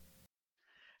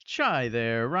Hi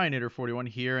there, Ryanator 41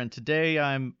 here, and today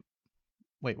I'm.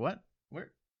 Wait, what?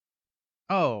 Where?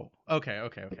 Oh, okay. Hi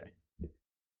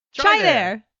Chai there.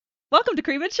 there! Welcome to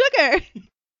Cream and Sugar!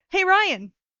 Hey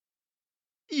Ryan,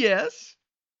 Yes.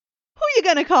 who you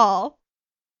gonna call?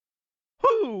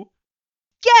 Who?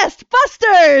 Guest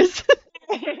Busters!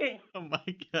 Oh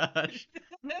my gosh,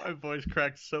 my voice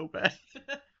cracked so bad.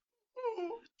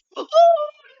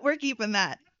 We're keeping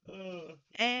that. Uh,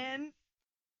 And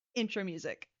intro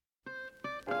music.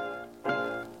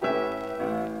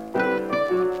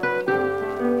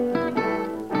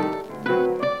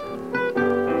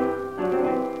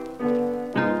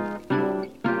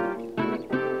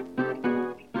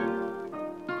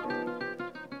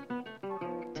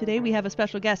 Today we have a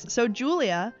special guest. So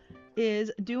Julia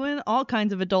is doing all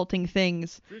kinds of adulting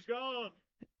things. She's gone.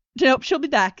 Nope, she'll be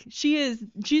back. She's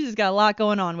just got a lot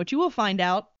going on, which you will find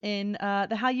out in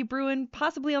the How You Brewin',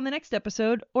 possibly on the next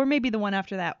episode, or maybe the one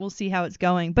after that. We'll see how it's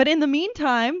going. But in the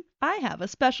meantime, I have a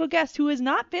special guest who has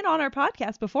not been on our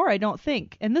podcast before, I don't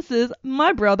think. And this is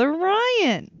my brother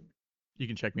Ryan. You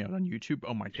can check me out on YouTube.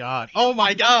 Oh my god. Oh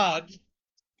my god.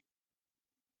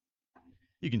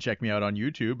 You can check me out on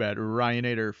YouTube at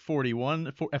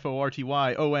Ryanator41,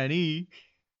 Fortyone.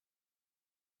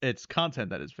 It's content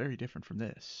that is very different from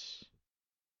this,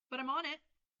 But I'm on it.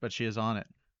 but she is on it.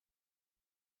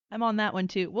 I'm on that one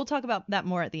too. We'll talk about that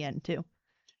more at the end too.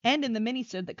 And in the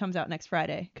mini-sode that comes out next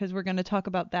Friday, because we're going to talk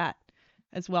about that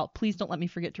as well. Please don't let me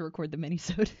forget to record the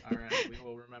mini-sode. All right, we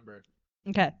will remember it.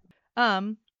 Okay.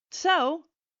 So,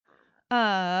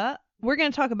 we're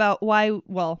going to talk about why,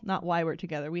 well, not why we're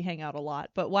together. We hang out a lot,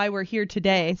 but why we're here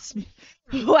today.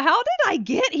 How did I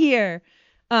get here?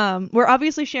 We're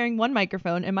obviously sharing one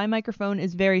microphone, and my microphone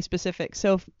is very specific.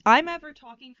 So if I'm ever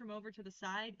talking from over to the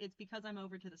side, it's because I'm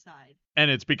over to the side. And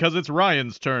it's because it's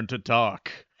Ryan's turn to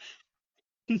talk.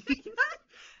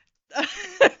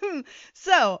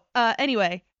 So,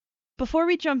 anyway, before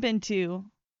we jump into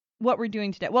what we're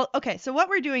doing today. Well, okay, so what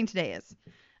we're doing today is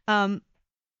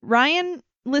Ryan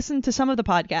listened to some of the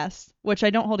podcasts, which I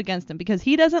don't hold against him because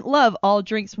he doesn't love all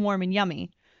drinks warm and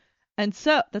yummy. And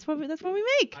so that's what we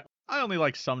make. I only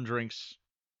like some drinks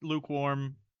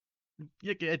lukewarm.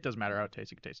 It doesn't matter how it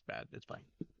tastes. It tastes bad. It's fine.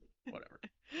 Whatever.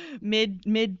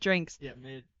 Mid drinks. Yeah,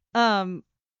 mid.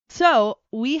 So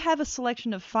we have a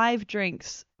selection of 5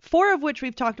 drinks, 4 of which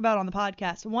we've talked about on the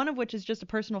podcast, one of which is just a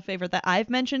personal favorite that I've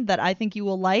mentioned that I think you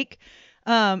will like.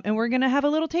 And we're going to have a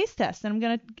little taste test, and I'm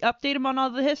going to update him on all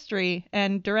the history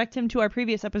and direct him to our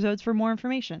previous episodes for more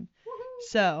information. Woo-hoo.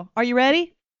 So, are you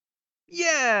ready?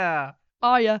 Yeah.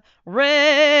 Are you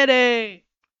ready?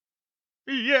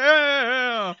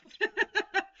 Yeah.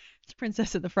 It's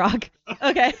Princess and the Frog.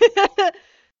 Okay.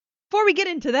 Before we get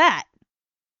into that,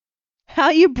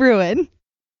 how you brewing?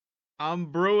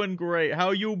 I'm brewing great. How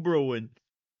you brewing?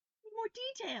 More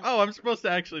details. Oh, I'm supposed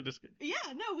to actually just. Yeah,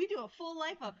 no, we do a full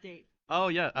life update. Oh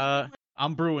yeah.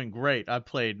 I'm brewing great. I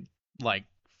played like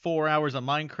 4 hours of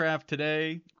Minecraft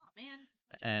today. Oh man.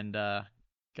 And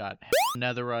got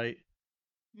netherite.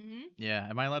 Mhm. Yeah.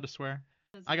 Am I allowed to swear?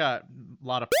 I got a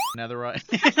lot of netherite.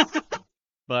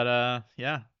 But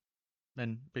yeah.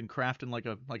 Been crafting like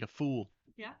a fool.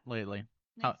 Yeah. Lately.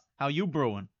 Nice. How you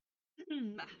brewing?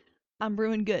 I'm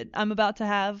brewing good. I'm about to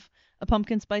have a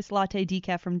pumpkin spice latte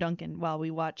decaf from Dunkin' while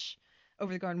we watch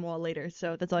Over the Garden Wall later.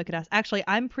 So that's all I could ask. Actually,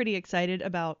 I'm pretty excited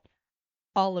about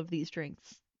all of these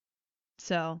drinks.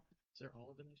 So Is there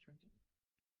olive in these drinks?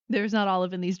 there's not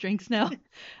olive in these drinks now.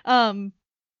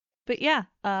 But yeah,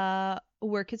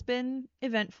 work has been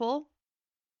eventful,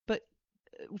 but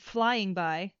flying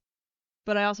by.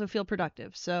 But I also feel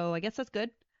productive. So I guess that's good.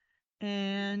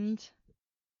 And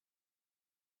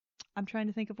I'm trying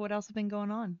to think of what else has been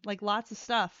going on. Like lots of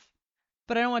stuff.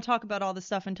 But I don't want to talk about all the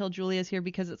stuff until Julia's here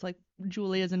because it's like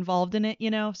Julia's involved in it,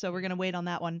 you know? So we're going to wait on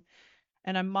that one.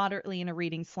 And I'm moderately in a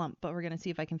reading slump, but we're going to see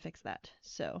if I can fix that.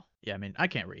 So. Yeah, I mean, I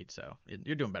can't read, so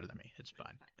you're doing better than me. It's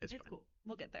fine. It's fine. Cool.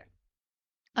 We'll get there.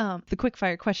 The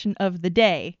quickfire question of the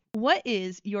day. What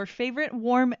is your favorite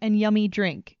warm and yummy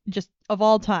drink, just of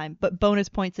all time, but bonus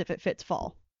points if it fits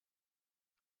fall?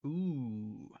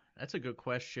 Ooh, that's a good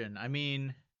question. I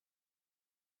mean,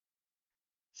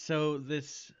 so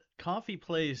this coffee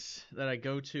place that I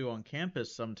go to on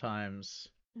campus sometimes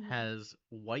has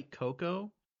white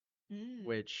cocoa,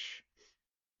 which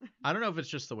I don't know if it's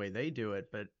just the way they do it,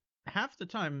 but half the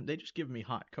time they just give me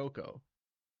hot cocoa,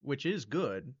 which is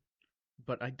good,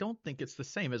 but I don't think it's the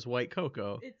same as white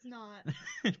cocoa. It's not.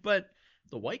 But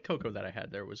the white cocoa that I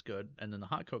had there was good, and then the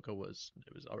hot cocoa was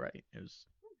all right. It was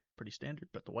pretty standard,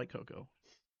 but the white cocoa.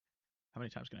 How many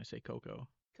times can I say cocoa?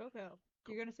 Cocoa.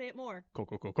 You're going to say it more.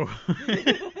 Cocoa.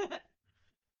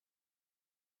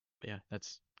 But yeah,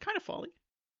 that's kind of folly.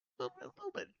 A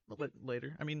little bit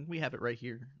later. I mean, we have it right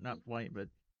here, not white, but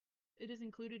It is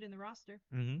included in the roster.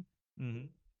 mm-hmm.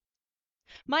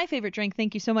 My favorite drink,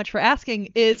 thank you so much for asking,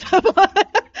 is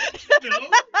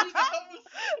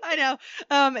I know.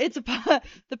 It's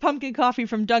the pumpkin coffee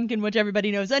from Dunkin', which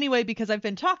everybody knows anyway because I've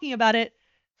been talking about it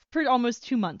for almost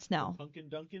 2 months now. Pumpkin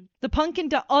Dunkin'? The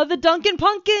the Dunkin'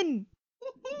 Pumpkin!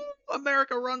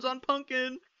 America runs on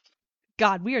pumpkin.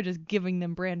 God, we are just giving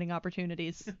them branding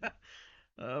opportunities.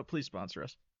 Please sponsor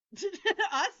us.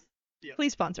 Us? Yeah.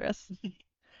 Please sponsor us.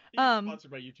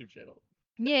 Sponsored by YouTube channel.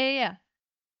 Yeah.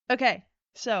 Okay,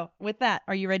 so with that,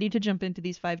 are you ready to jump into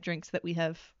these 5 drinks that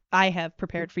I have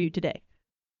prepared for you today?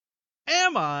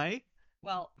 Am I?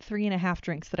 Well, 3.5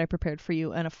 drinks that I prepared for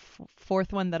you, and a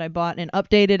fourth one that I bought and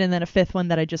updated, and then a 5th one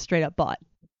that I just straight up bought.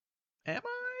 Am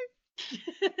I?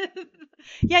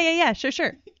 Yeah,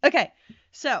 sure. Okay,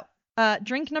 so,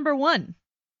 drink number 1.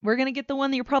 We're gonna get the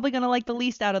one that you're probably gonna like the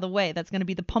least out of the way. That's gonna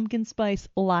be the pumpkin spice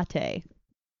latte.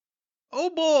 Oh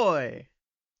boy!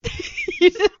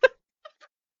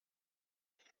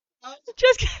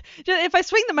 Just if I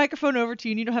swing the microphone over to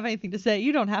you and you don't have anything to say,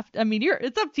 you don't have to. I mean,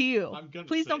 it's up to you.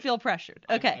 Please don't feel pressured.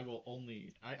 Okay. I will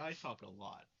only. I talk a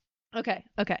lot. Okay.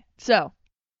 So,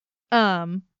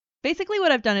 basically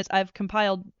what I've done is I've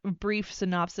compiled a brief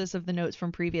synopsis of the notes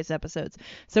from previous episodes.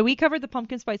 So we covered the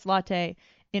pumpkin spice latte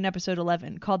in episode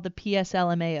 11 called the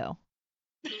PSLMAO.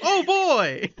 Oh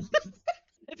boy!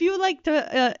 If you would like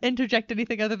to interject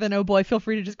anything other than oh boy, feel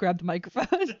free to just grab the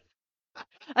microphone.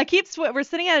 We're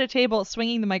sitting at a table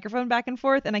swinging the microphone back and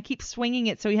forth, and I keep swinging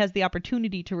it so he has the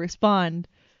opportunity to respond.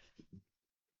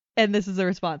 And this is the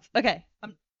response. Okay.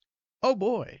 Oh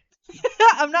boy.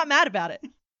 I'm not mad about it.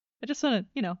 I just want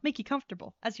to, make you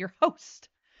comfortable as your host.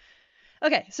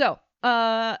 Okay, so,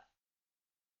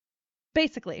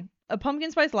 basically, a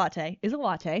pumpkin spice latte is a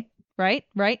latte, right?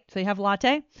 So you have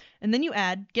latte, and then you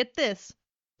add, get this,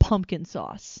 pumpkin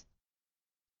sauce.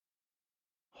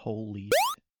 Holy.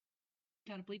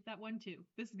 Gotta bleep that one too.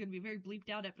 This is gonna be a very bleeped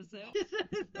out episode.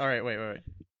 All right, wait.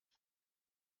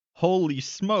 Holy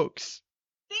smokes.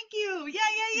 Thank you.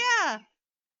 Yeah.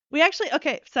 We actually,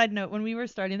 okay, side note, when we were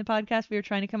starting the podcast, we were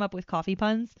trying to come up with coffee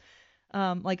puns.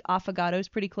 Like affogato is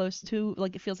pretty close to,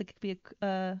 like, it feels like it could be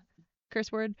a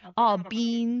curse word.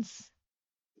 Beans.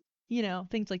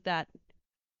 Things like that.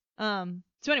 So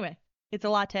anyway, it's a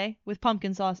latte with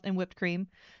pumpkin sauce and whipped cream.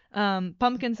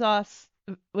 Pumpkin sauce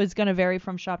was going to vary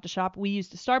from shop to shop. We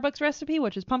used a Starbucks recipe,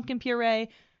 which is pumpkin puree,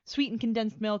 sweetened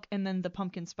condensed milk, and then the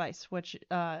pumpkin spice, which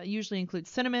usually includes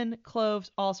cinnamon,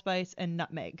 cloves, allspice, and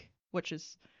nutmeg, which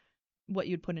is what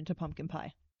you'd put into pumpkin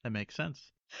pie. That makes sense.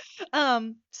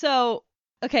 So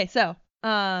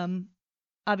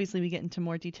obviously we get into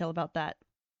more detail about that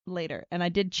later. And I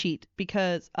did cheat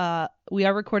because we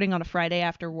are recording on a Friday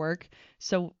after work.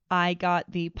 So I got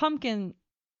the pumpkin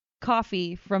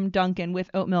coffee from Dunkin' with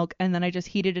oat milk, and then I just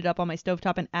heated it up on my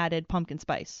stovetop and added pumpkin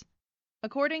spice.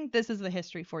 This is the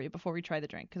history for you before we try the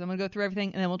drink, because I'm going to go through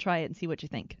everything, and then we'll try it and see what you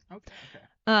think.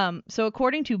 Okay. So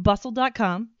according to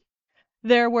bustle.com,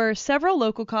 there were several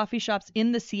local coffee shops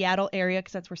in the Seattle area,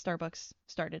 because that's where Starbucks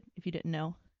started, if you didn't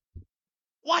know.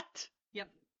 What? Yep.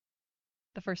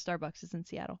 The first Starbucks is in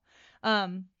Seattle.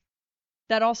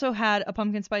 That also had a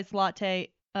pumpkin spice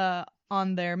latte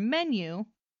on their menu,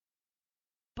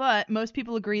 but most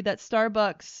people agree that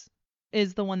Starbucks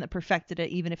is the one that perfected it,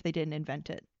 even if they didn't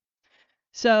invent it.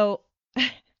 So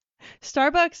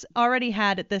Starbucks already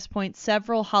had at this point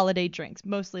several holiday drinks,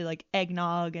 mostly like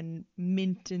eggnog and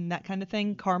mint and that kind of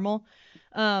thing, caramel,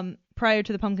 prior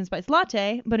to the pumpkin spice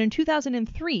latte. But in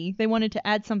 2003, they wanted to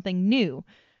add something new.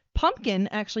 Pumpkin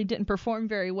actually didn't perform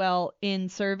very well in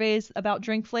surveys about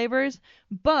drink flavors,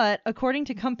 but according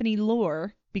to company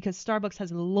lore, because Starbucks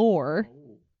has lore,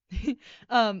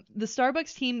 the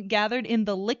Starbucks team gathered in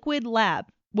the Liquid Lab,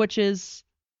 which is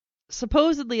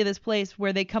supposedly this place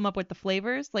where they come up with the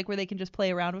flavors, like where they can just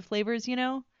play around with flavors,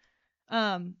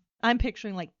 I'm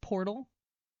picturing like Portal.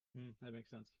 That makes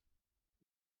sense.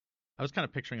 I was kind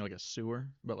of picturing like a sewer,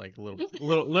 but like a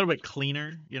little bit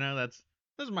cleaner. This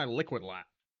is my Liquid Lab.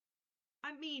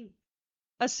 I mean,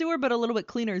 a sewer but a little bit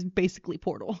cleaner is basically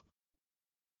Portal.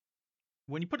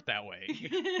 When you put it that way.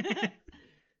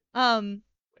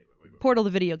 Wait. Portal, the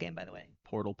video game, by the way.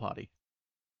 Portal potty.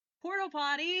 Portal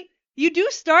potty. You do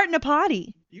start in a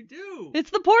potty. You do. It's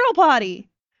the portal potty.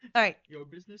 All right. Your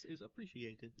business is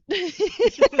appreciated.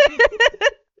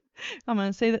 I'm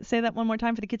gonna say that one more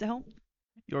time for the kids at home.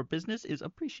 Your business is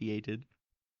appreciated.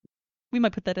 We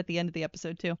might put that at the end of the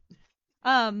episode too.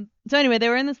 So anyway, they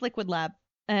were in this Liquid Lab,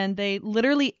 and they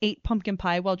literally ate pumpkin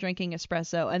pie while drinking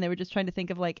espresso, and they were just trying to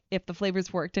think of like if the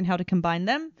flavors worked and how to combine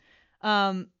them.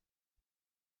 And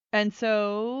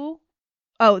so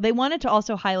they wanted to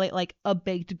also highlight like a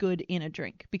baked good in a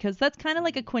drink because that's kind of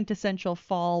like a quintessential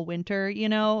fall winter,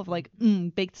 of like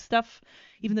baked stuff.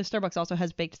 Even though Starbucks also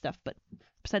has baked stuff, but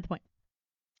beside the point.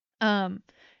 And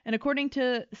according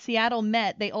to Seattle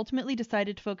Met, they ultimately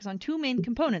decided to focus on two main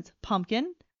components: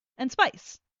 pumpkin and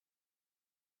spice.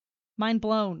 Mind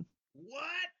blown.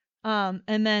 What?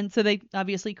 And then so they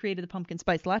obviously created the pumpkin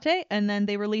spice latte, and then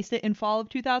they released it in fall of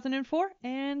 2004,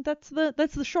 and that's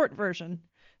the short version.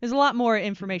 There's a lot more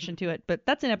information to it, but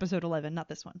that's in episode 11, not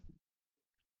this one.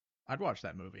 I'd watch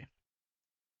that movie.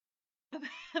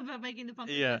 About making the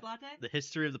pumpkin spice latte? The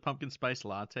history of the pumpkin spice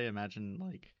latte. Imagine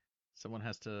like someone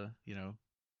has to,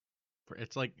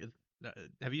 it's like,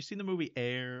 have you seen the movie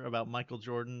Air about Michael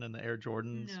Jordan and the Air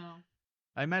Jordans? No.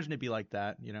 I imagine it'd be like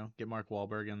that, get Mark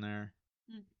Wahlberg in there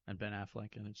and Ben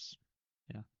Affleck, and it's,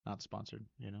 not sponsored,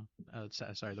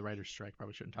 sorry, the writer's strike.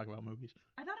 Probably shouldn't talk about movies.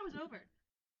 I thought it was over.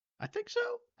 I think so.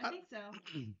 I think so.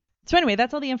 So anyway,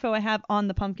 that's all the info I have on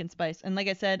the pumpkin spice. And like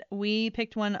I said, we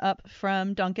picked one up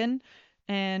from Dunkin',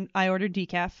 and I ordered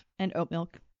decaf and oat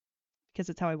milk because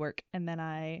it's how I work. And then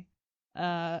I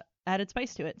added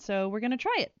spice to it. So we're going to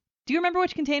try it. Do you remember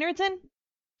which container it's in?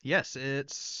 Yes,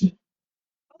 it's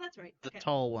Oh, that's right. the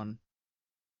tall one.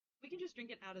 We can just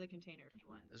drink it out of the container if you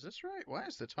want. Is this right? Why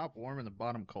is the top warm and the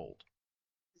bottom cold?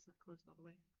 It's not closed all the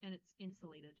way. And it's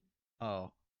insulated.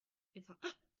 Oh. It's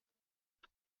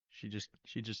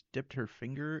She just dipped her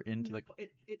finger into the...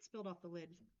 It spilled off the lid.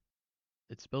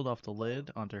 It spilled off the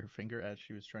lid onto her finger as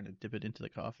she was trying to dip it into the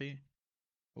coffee.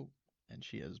 Oh, and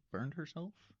she has burned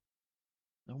herself.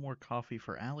 No more coffee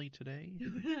for Allie today.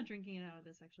 We're not drinking it out of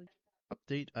this, actually.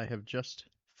 Update, I have just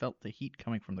felt the heat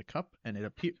coming from the cup, and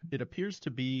it appears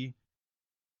to be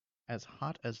as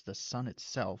hot as the sun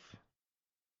itself.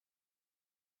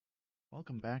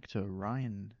 Welcome back to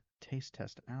Ryan Taste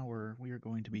Test Hour. We are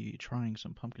going to be trying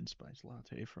some pumpkin spice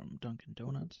latte from Dunkin'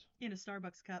 Donuts. In a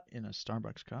Starbucks cup. In a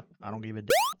Starbucks cup. I don't give a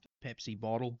Pepsi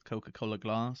bottle, Coca-Cola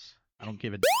glass. I don't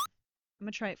give a I'm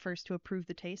going to try it first to approve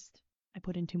the taste. I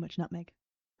put in too much nutmeg.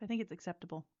 I think it's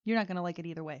acceptable. You're not going to like it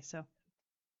either way, so.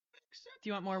 Do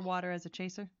you want more water as a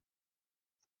chaser?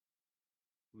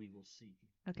 We will see.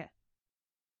 Okay.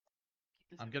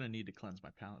 I'm going to need to cleanse my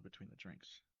palate between the drinks.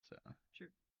 So. Sure.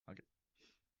 Okay.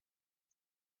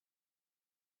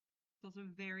 It's also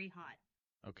very hot.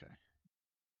 Okay.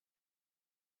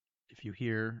 If you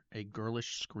hear a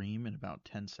girlish scream in about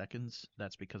 10 seconds,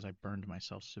 that's because I burned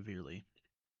myself severely.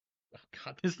 Oh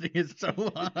God, this thing is so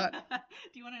hot.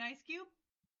 Do you want an ice cube?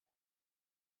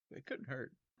 It couldn't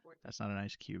hurt. That's not an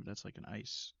ice cube. That's like an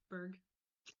ice. Berg.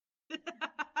 You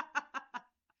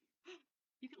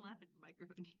can laugh at the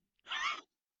microphone.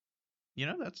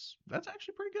 That's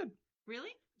actually pretty good. Really?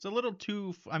 It's a little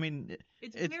too. I mean,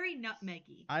 it's very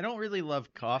nutmeggy. I don't really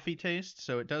love coffee taste,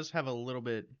 so it does have a little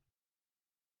bit.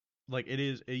 Like it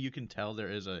is, you can tell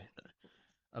there is a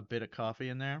bit of coffee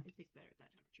in there. It tastes better at that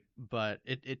temperature. But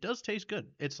it does taste good.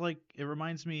 It's like it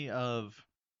reminds me of.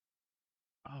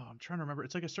 Oh, I'm trying to remember.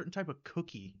 It's like a certain type of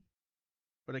cookie,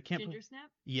 but I can't. Ginger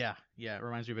snap? Yeah. It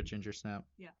reminds me of a ginger snap.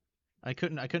 Yeah. I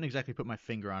couldn't exactly put my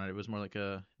finger on it. It was more like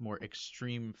a more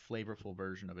extreme, flavorful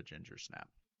version of a ginger snap.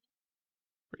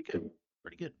 Pretty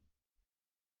good.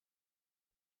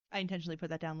 I intentionally put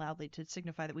that down loudly to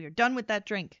signify that we are done with that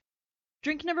drink.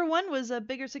 Drink number 1 was a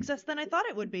bigger success than I thought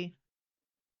it would be.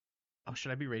 Oh,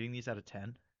 should I be rating these out of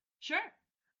 10? Sure.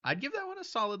 I'd give that one a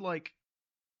solid 6.5.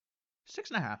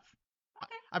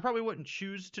 Okay. I probably wouldn't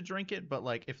choose to drink it, but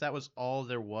if that was all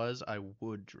there was, I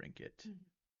would drink it.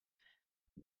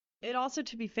 It also,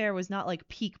 to be fair, was not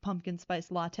peak pumpkin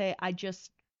spice latte. I just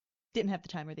didn't have the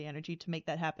time or the energy to make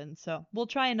that happen. So we'll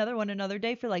try another one another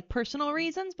day for personal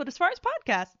reasons. But as far as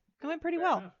podcasts, it went pretty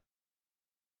well. Enough.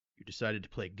 You decided to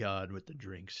play God with the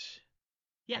drinks.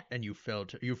 Yeah. And you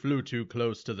flew too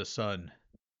close to the sun.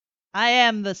 I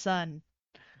am the sun.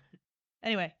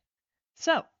 Anyway,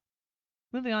 so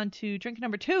moving on to drink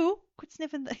number 2. Quit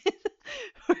sniffing.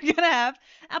 We're gonna have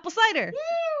apple cider.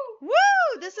 Woo!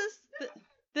 Woo!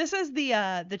 This is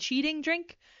the cheating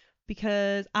drink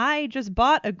because I just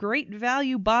bought a great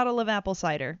value bottle of apple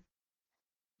cider.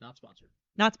 Not sponsored.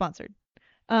 Not sponsored.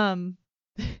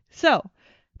 So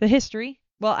the history.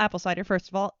 Well, apple cider, first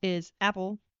of all, is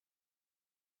apple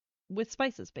with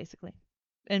spices, basically,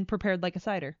 and prepared like a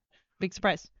cider. Big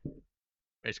surprise.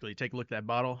 Basically, take a look at that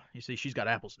bottle. You see, she's got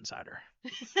apples inside her.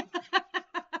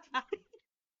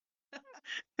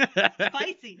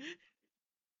 Spicy.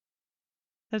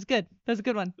 That's good. That's a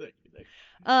good one. Thank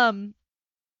you.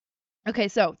 Okay,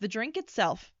 so the drink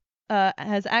itself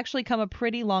has actually come a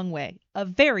pretty long way, a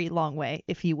very long way,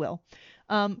 if you will.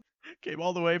 Came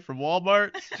all the way from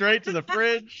Walmart straight to the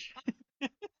fridge.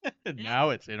 And now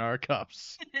it's in our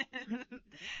cups.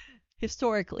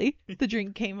 Historically, the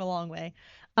drink came a long way.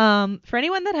 For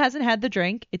anyone that hasn't had the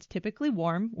drink, it's typically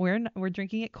warm. We're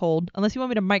drinking it cold, unless you want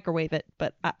me to microwave it.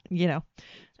 But you know,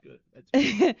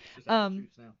 It's good.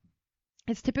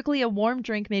 it's typically a warm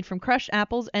drink made from crushed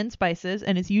apples and spices,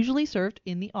 and is usually served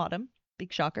in the autumn.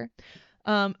 Big shocker.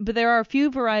 But there are a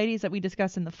few varieties that we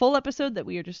discuss in the full episode that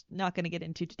we are just not going to get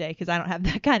into today because I don't have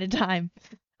that kind of time.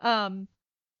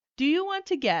 Do you want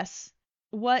to guess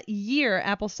what year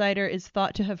apple cider is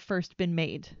thought to have first been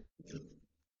made?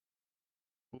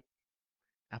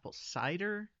 Apple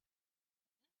cider?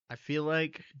 I feel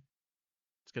like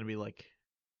it's going to be like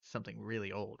something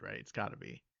really old, right? It's got to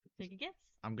be. Take a guess.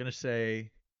 I'm going to say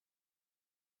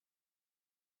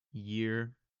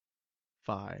year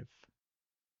 5.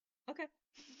 Okay.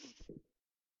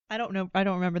 I don't know. I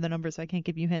don't remember the numbers, so I can't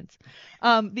give you hints.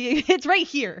 It's right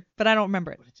here, but I don't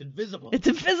remember it. But it's invisible. It's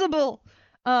invisible.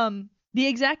 The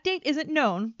exact date isn't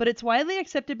known, but it's widely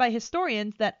accepted by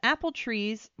historians that apple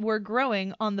trees were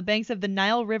growing on the banks of the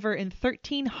Nile River in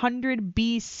 1300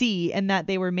 BC, and that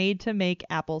they were made to make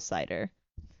apple cider.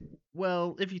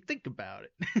 Well, if you think about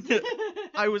it,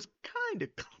 I was kind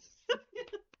of close.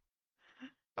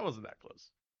 I wasn't that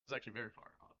close. It was actually very far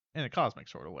off. In a cosmic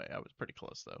sort of way, I was pretty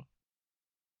close, though.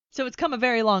 So it's come a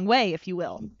very long way, if you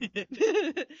will.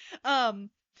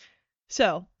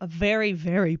 So a very,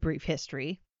 very brief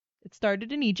history. It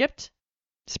started in Egypt,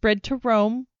 spread to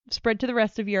Rome, spread to the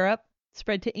rest of Europe,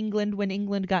 spread to England when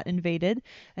England got invaded,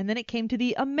 and then it came to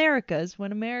the Americas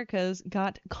when Americas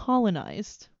got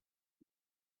colonized.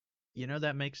 You know,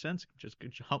 that makes sense. Just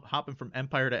hopping from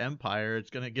empire to empire,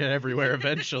 it's going to get everywhere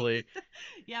eventually.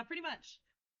 Yeah, pretty much.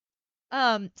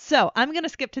 So I'm going to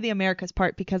skip to the Americas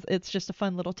part because it's just a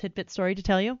fun little tidbit story to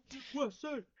tell you.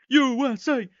 USA!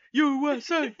 USA!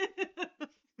 USA!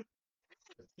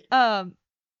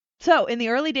 So in the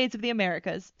early days of the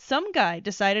Americas, some guy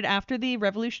decided after the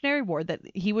Revolutionary War that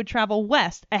he would travel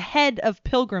west ahead of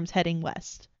pilgrims heading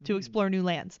west to explore new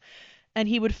lands. And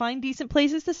he would find decent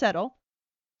places to settle,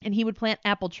 and he would plant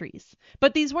apple trees.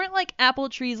 But these weren't like apple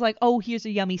trees like, oh, here's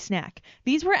a yummy snack.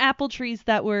 These were apple trees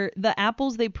that were, the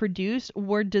apples they produced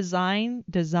were designed,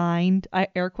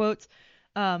 air quotes,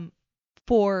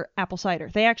 for apple cider.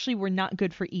 They actually were not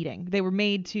good for eating. They were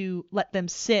made to let them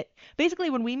sit.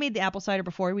 Basically, when we made the apple cider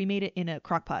before, we made it in a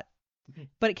crock pot.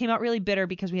 But it came out really bitter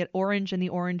because we had orange, and the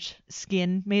orange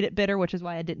skin made it bitter, which is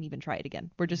why I didn't even try it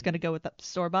again. We're just going to go with the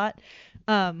store-bought.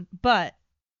 But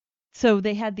so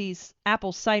they had these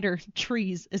apple cider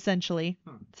trees, essentially,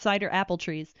 cider apple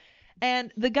trees.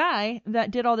 And the guy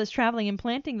that did all this traveling and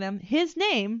planting them, his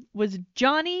name was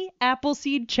Johnny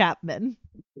Appleseed Chapman.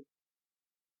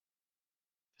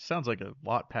 Sounds like a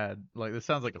Wattpad. Like, this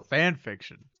sounds like a fan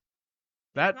fiction.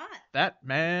 That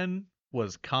man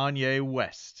was Kanye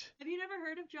West. Have you never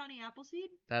heard of Johnny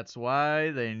Appleseed? That's why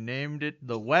they named it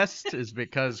the West, is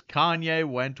because Kanye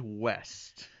went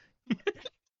west.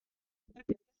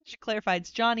 Should clarify,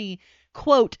 it's Johnny,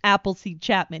 quote, Appleseed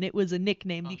Chapman. It was a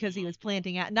nickname because he was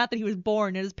planting, not that he was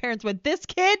born and his parents went, this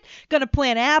kid gonna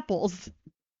plant apples.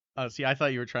 See, I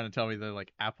thought you were trying to tell me that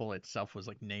like Apple itself was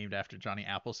like named after Johnny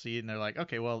Appleseed, and they're like,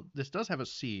 okay, well, this does have a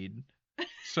seed,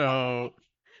 so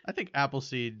I think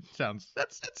Appleseed sounds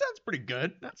that sounds pretty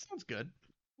good. That sounds good.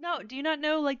 No, do you not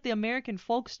know like the American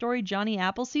folk story Johnny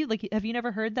Appleseed? Like, have you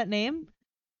never heard that name?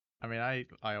 I mean, I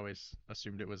always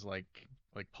assumed it was like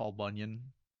Paul Bunyan.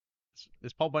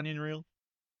 Is Paul Bunyan real?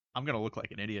 I'm gonna look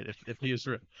like an idiot if he is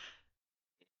real.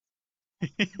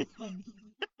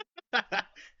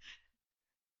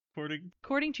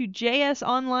 According to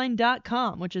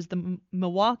jsonline.com, which is the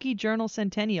Milwaukee Journal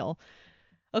Centennial,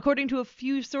 according to a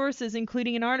few sources,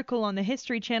 including an article on the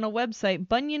History Channel website,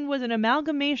 Bunyan was an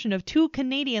amalgamation of two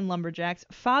Canadian lumberjacks,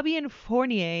 Fabien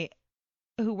Fournier,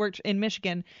 who worked in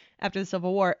Michigan after the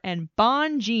Civil War, and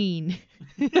Bon Jean,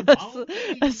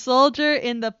 a soldier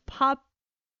in the Papineau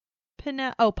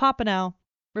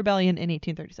Rebellion in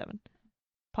 1837.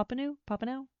 Papineau.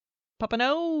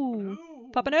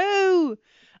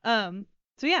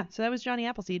 So yeah, so that was Johnny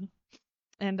Appleseed.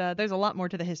 And there's a lot more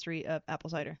to the history of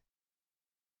apple cider.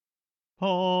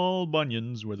 Paul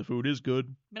Bunyan's, where the food is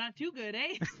good. But not too good,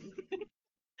 eh?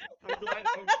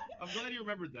 I'm glad you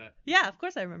remembered that. Yeah, of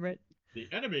course I remember it. The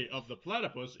enemy of the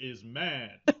platypus is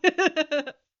man.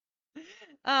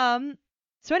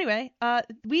 So anyway,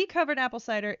 we covered apple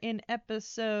cider in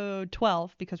episode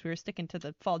 12 because we were sticking to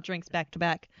the fall drinks back to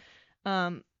back.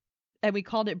 And we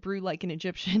called it Brew Like an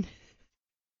Egyptian.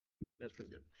 That's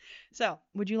pretty good. So,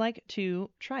 would you like to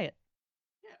try it?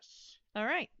 Yes. All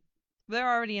right. They're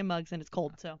already in mugs and it's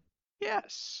cold, so.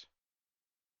 Yes.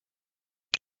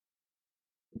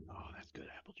 Oh, that's good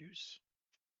apple juice.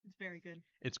 It's very good.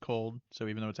 It's cold, so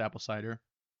even though it's apple cider,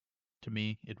 to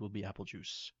me, it will be apple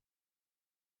juice.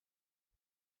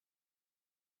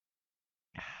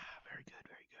 Very good,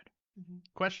 very good. Mm-hmm.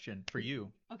 Question for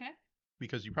you, Okay.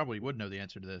 because you probably would know the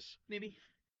answer to this. Maybe.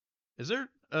 Is there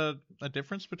a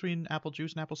difference between apple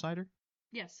juice and apple cider?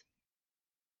 Yes.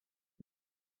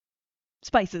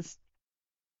 Spices.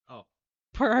 Oh.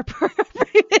 Per our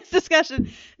previous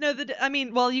discussion. No, I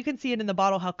mean, well, you can see it in the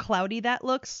bottle how cloudy that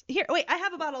looks. Here, wait, I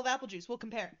have a bottle of apple juice. We'll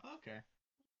compare. Okay.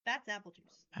 That's apple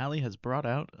juice. Allie has brought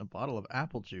out a bottle of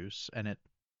apple juice, and it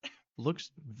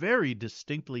looks very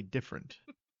distinctly different.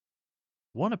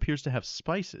 One appears to have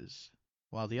spices,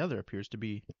 while the other appears to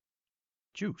be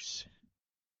juice.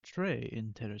 Très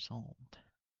intéressant.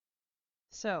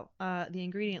 So, the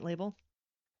ingredient label.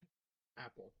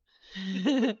 Apple.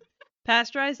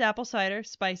 Pasteurized apple cider,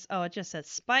 spice. Oh, it just says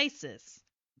spices.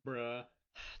 Bruh.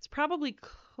 It's probably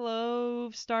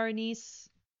clove, star anise,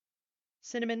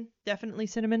 cinnamon. Definitely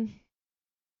cinnamon.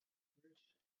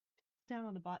 Down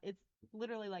on the bottom. It's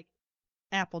literally like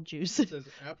apple juice. It says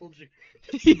apple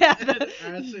juice. Yeah.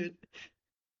 Acid.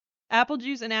 Apple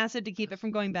juice and acid to keep it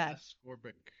from going bad.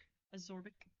 Ascorbic.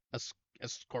 Ascorbic.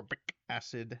 Ascorbic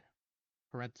acid.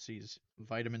 Parentheses.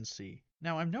 Vitamin C.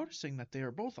 Now I'm noticing that they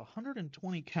are both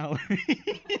 120 calories.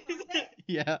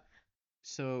 Yeah.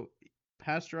 So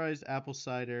pasteurized apple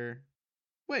cider.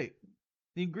 Wait.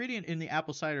 The ingredient in the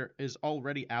apple cider is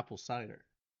already apple cider.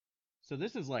 So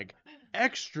this is like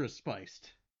extra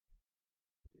spiced.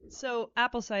 So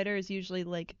apple cider is usually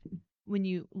like when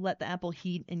you let the apple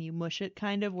heat and you mush it,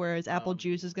 kind of, whereas apple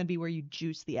juice is going to be where you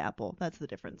juice the apple. That's the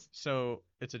difference. So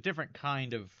it's a different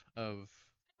kind of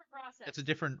Process. it's a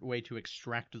different way to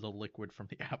extract the liquid from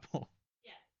the apple.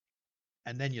 Yeah.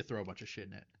 And then you throw a bunch of shit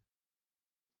in it.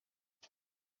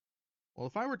 Well,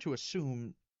 if I were to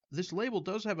assume, this label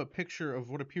does have a picture of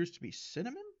what appears to be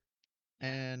cinnamon,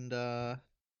 and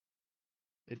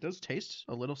it does taste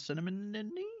a little cinnamon-y.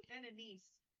 And anise.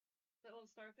 That little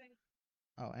star thing.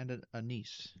 Oh, and a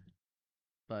niece,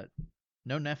 but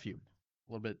no nephew.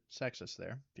 A little bit sexist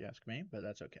there, if you ask me, but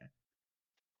that's okay.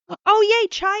 Oh, yay!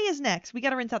 Chai is next. We got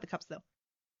to rinse out the cups, though.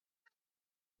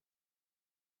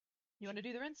 You want to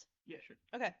do the rinse? Yeah, sure.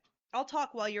 Okay. I'll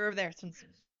talk while you're over there.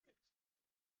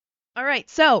 All right.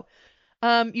 So,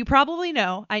 you probably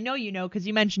know, I know you know because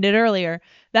you mentioned it earlier,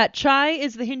 that chai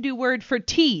is the Hindu word for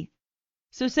tea.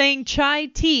 So saying chai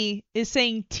tea is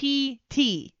saying tea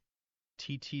tea.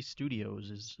 TT Studios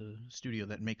is a studio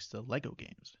that makes the Lego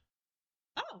games.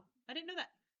 Oh, I didn't know that.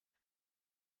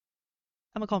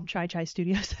 I'm gonna call them Chai Chai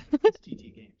Studios. It's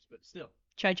TT Games, but still.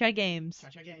 Chai Chai Games. Chai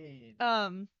Chai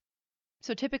Games.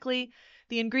 So typically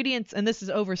the ingredients, and this is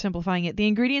oversimplifying it, the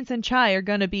ingredients in chai are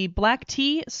gonna be black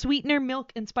tea, sweetener,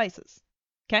 milk, and spices.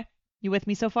 Okay? You with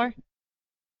me so far?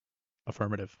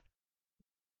 Affirmative.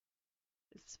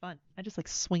 This is fun. I just like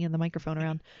swinging the microphone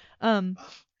around.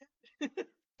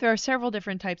 There are several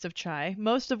different types of chai,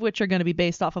 most of which are going to be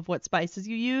based off of what spices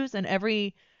you use, and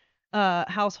every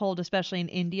household, especially in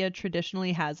India,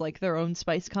 traditionally has like their own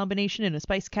spice combination in a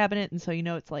spice cabinet, and so you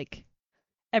know it's like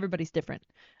everybody's different.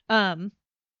 The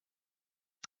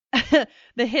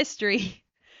history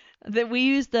that we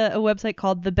used a website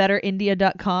called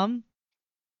thebetterindia.com,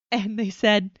 and they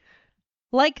said,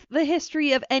 like the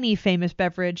history of any famous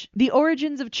beverage, the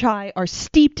origins of chai are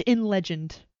steeped in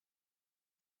legend.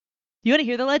 You want to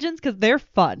hear the legends? Because they're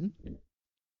fun.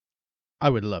 I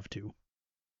would love to.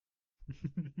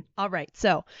 All right,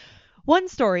 so one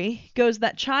story goes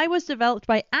that chai was developed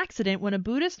by accident when a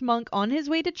Buddhist monk on his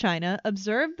way to China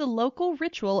observed the local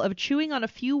ritual of chewing on a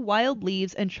few wild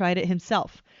leaves and tried it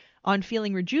himself. On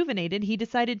feeling rejuvenated, he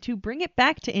decided to bring it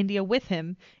back to India with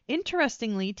him.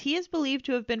 Interestingly, tea is believed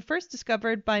to have been first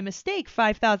discovered by mistake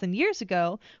 5,000 years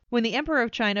ago when the Emperor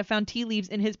of China found tea leaves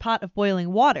in his pot of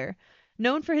boiling water.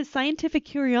 Known for his scientific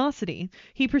curiosity,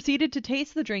 he proceeded to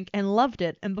taste the drink and loved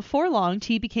it, and before long,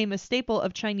 tea became a staple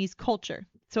of Chinese culture.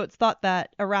 So it's thought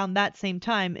that around that same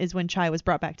time is when chai was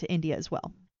brought back to India as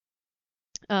well.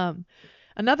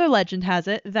 Another legend has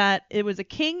it that it was a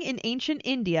king in ancient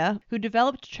India who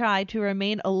developed chai to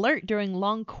remain alert during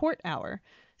long court hour.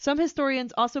 Some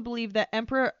historians also believe that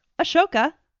Emperor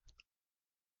Ashoka,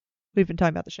 we've been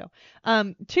talking about the show,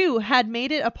 too, had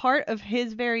made it a part of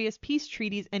his various peace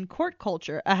treaties and court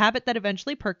culture, a habit that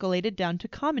eventually percolated down to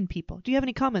common people. Do you have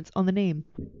any comments on the name?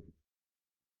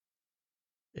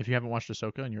 If you haven't watched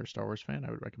Ahsoka and you're a Star Wars fan,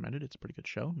 I would recommend it. It's a pretty good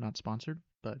show. Not sponsored,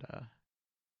 but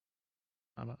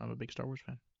I'm a big Star Wars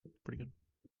fan. Pretty good.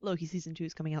 Loki season 2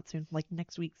 is coming out soon, like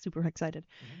next week. Super excited.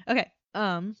 Mm-hmm. Okay.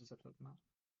 Does this episode come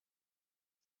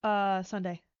out?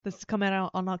 Sunday. This is coming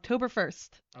out on October 1st.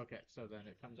 Okay, so then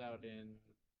it comes out in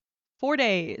 4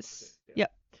 days. Yeah.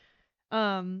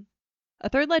 Yep. A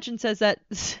third legend says that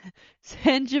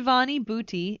San Giovanni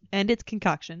Booty and its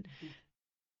concoction.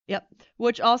 Yep.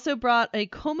 Which also brought a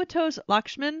comatose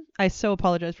Lakshman. I so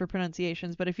apologize for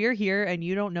pronunciations, but if you're here and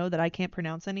you don't know that I can't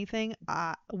pronounce anything,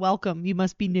 welcome. You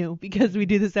must be new because we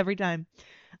do this every time.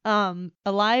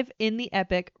 Alive in the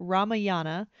epic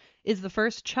Ramayana is the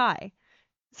first chai.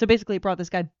 So basically it brought this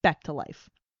guy back to life,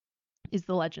 is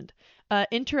the legend.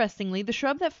 Interestingly, the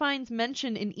shrub that finds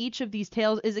mention in each of these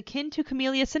tales is akin to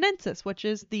Camellia sinensis, which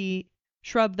is the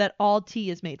shrub that all tea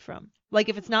is made from. Like,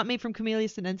 if it's not made from Camellia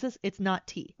sinensis, it's not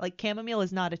tea. Like, chamomile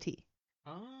is not a tea.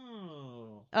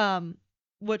 Oh.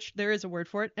 Which there is a word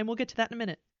for it, and we'll get to that in a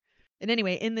minute. And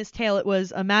anyway, in this tale, it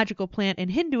was a magical plant in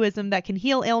Hinduism that can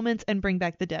heal ailments and bring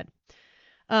back the dead.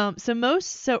 So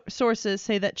most sources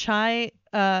say that chai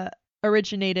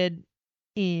originated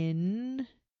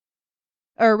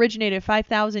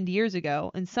 5,000 years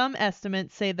ago, and some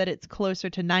estimates say that it's closer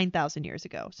to 9,000 years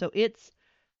ago. So it's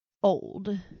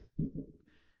old.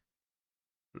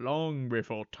 Long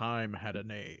before time had a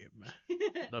name,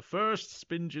 the first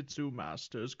Spinjitzu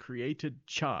masters created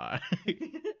chai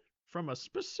from a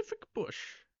specific bush,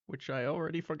 which I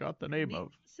already forgot the name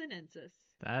of. Sinensis.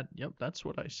 That's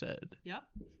what I said. Yep.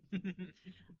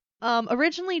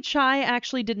 Originally, chai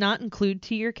actually did not include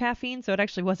tea or caffeine, so it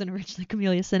actually wasn't originally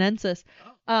Camellia sinensis.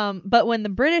 But when the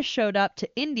British showed up to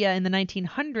India in the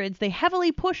 1900s, they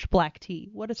heavily pushed black tea.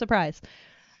 What a surprise.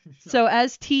 So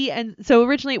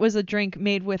originally it was a drink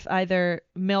made with either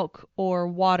milk or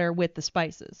water with the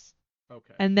spices.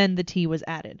 Okay. And then the tea was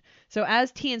added. So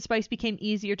as tea and spice became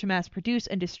easier to mass produce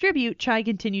and distribute, chai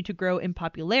continued to grow in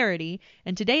popularity.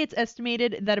 And today it's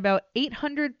estimated that about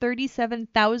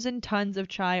 837,000 tons of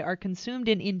chai are consumed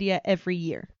in India every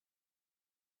year.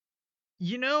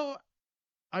 You know,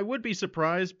 I would be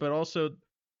surprised, but also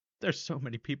there's so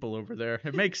many people over there.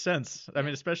 It makes sense. I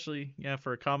mean, especially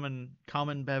for a common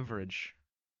beverage.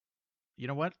 You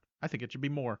know what? I think it should be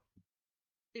more.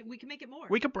 We can make it more.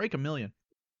 We could break 1 million.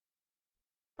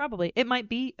 Probably. It might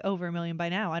be over 1 million by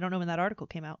now. I don't know when that article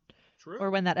came out. True.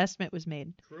 Or when that estimate was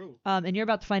made. True. And you're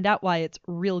about to find out why it's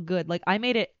real good. Like, I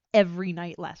made it every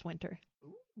night last winter.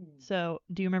 Ooh. So,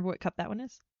 do you remember what cup that one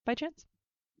is, by chance?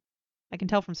 I can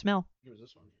tell from smell. It was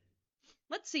this one.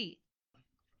 Let's see.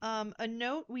 A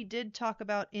note we did talk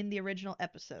about in the original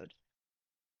episode.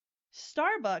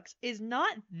 Starbucks is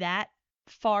not that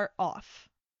far off.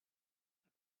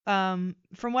 From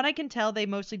what I can tell, they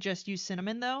mostly just use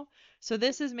cinnamon, though. So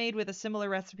this is made with a similar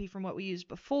recipe from what we used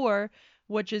before,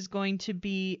 which is going to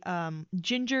be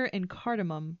ginger and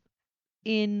cardamom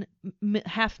in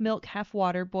half milk, half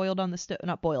water, boiled on the stove.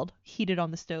 Not boiled, heated on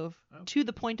the stove to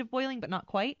the point of boiling, but not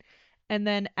quite. And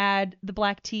then add the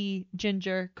black tea,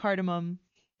 ginger, cardamom,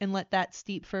 and let that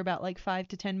steep for about like 5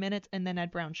 to 10 minutes, and then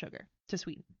add brown sugar to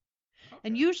sweeten. Okay.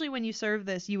 And usually when you serve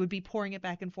this, you would be pouring it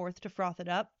back and forth to froth it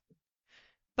up.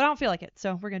 But I don't feel like it,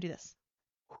 so we're going to do this.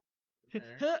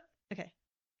 Okay.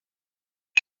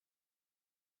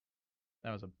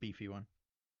 That was a beefy one.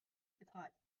 It's hot.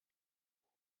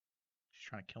 She's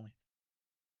trying to kill me.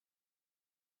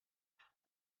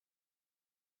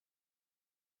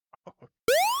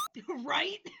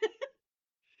 Right?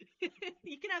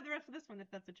 You can have the rest of this one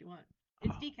if that's what you want.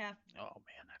 It's decaf. Oh,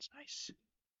 man, that's nice.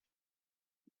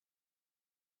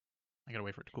 I gotta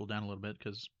wait for it to cool down a little bit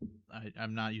because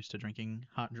I'm not used to drinking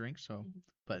hot drinks, so.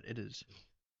 But it is.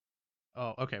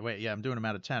 Oh, okay. Wait, yeah, I'm doing them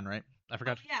out of 10, right? I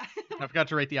forgot. Yeah. I forgot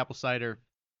to rate the apple cider.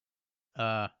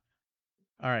 All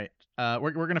right.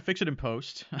 We're gonna fix it in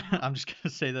post. I'm just gonna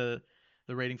say the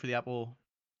rating for the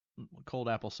cold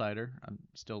apple cider. I'm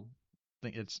still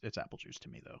think it's apple juice to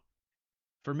me though.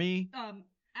 For me.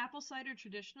 Apple cider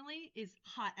traditionally is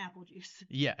hot apple juice.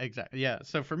 Yeah, exactly. Yeah.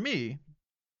 So for me,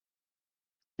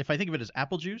 if I think of it as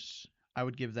apple juice, I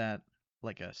would give that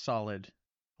like a solid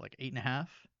 8.5.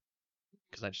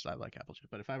 Because I like apple juice.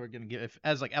 But if I were gonna give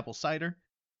as like apple cider,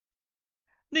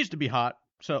 needs to be hot.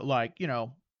 So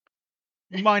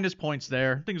minus points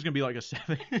there. I think it's gonna be like a 7.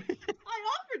 I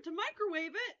offered to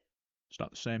microwave it. It's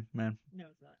not the same, man. No,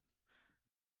 it's not.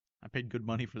 I paid good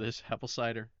money for this apple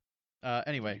cider.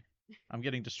 Anyway, I'm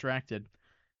getting distracted.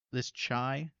 This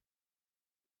chai.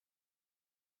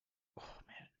 Oh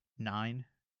man, 9.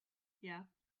 Yeah.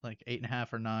 Like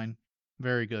 8.5 or 9.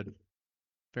 Very good.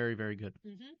 Very, very good.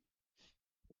 Mm-hmm.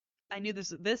 I knew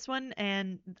this one,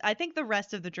 and I think the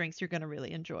rest of the drinks you're gonna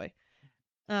really enjoy.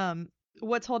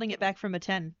 What's holding it back from a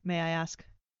 10, may I ask?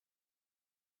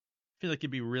 I feel like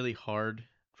it'd be really hard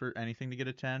for anything to get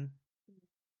a 10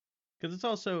 because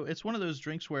it's one of those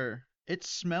drinks where it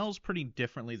smells pretty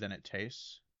differently than it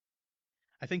tastes.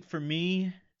 I think for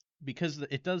me, because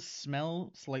it does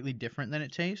smell slightly different than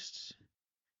it tastes,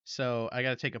 so I got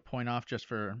to take a point off just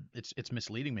for it's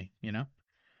misleading me,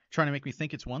 trying to make me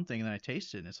think it's one thing and then I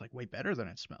taste it and it's like way better than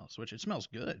it smells, which it smells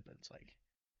good, but it's like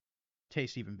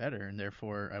tastes even better, and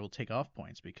therefore I will take off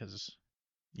points because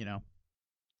you know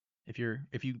if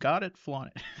you got it,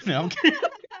 flaunt it. No, I'm kidding.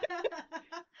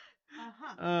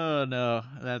 Uh-huh. Oh no,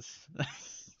 that's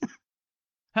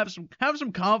have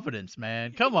some confidence,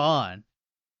 man. Come on.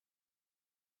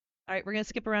 All right, we're going to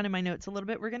skip around in my notes a little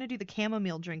bit. We're going to do the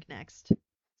chamomile drink next,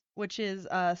 which is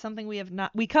something we have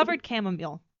not. We covered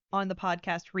chamomile on the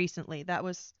podcast recently. That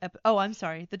was. Oh, I'm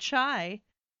sorry. The chai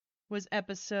was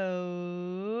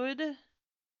episode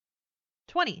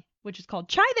 20, which is called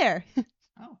Chai There.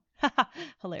 Oh,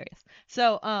 Hilarious.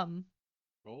 So,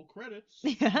 roll credits.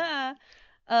 yeah.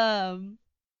 Um,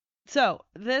 So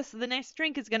the next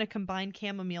drink is going to combine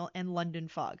chamomile and London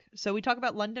fog. So we talk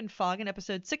about London fog in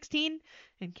episode 16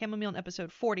 and chamomile in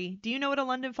episode 40. Do you know what a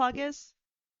London fog is?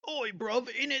 Oi, bruv,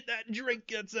 in it that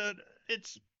drink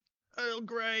it's Earl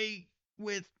Grey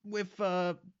with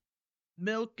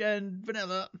milk and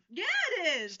vanilla. Yeah,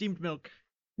 it is. Steamed milk,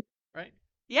 right?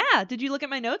 Yeah. Did you look at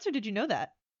my notes or did you know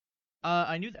that?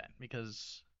 I knew that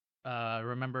because I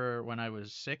remember when I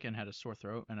was sick and had a sore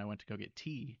throat and I went to go get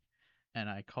tea and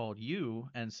I called you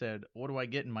and said, "What do I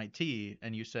get in my tea?"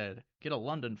 And you said, "Get a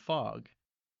London fog,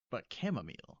 but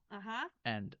chamomile." Uh-huh.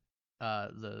 And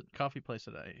the coffee place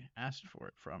that I asked for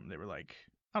it from, they were like,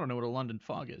 "I don't know what a London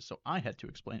fog is," so I had to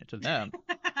explain it to them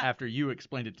after you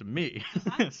explained it to me.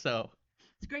 Uh-huh. So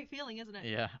It's a great feeling, isn't it?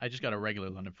 yeah, I just got a regular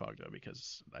London fog though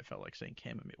because I felt like saying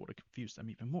chamomile would have confused them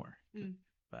even more. Mm.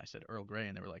 But I said Earl Grey,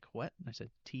 and they were like, "What?" And I said,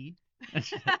 "Tea." And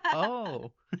she said,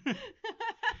 "Oh."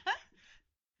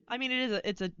 I mean,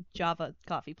 it's a Java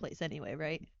coffee place anyway,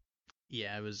 right?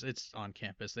 Yeah, it's on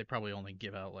campus. They probably only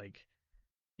give out like,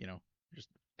 you know, just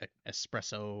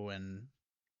espresso and,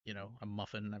 a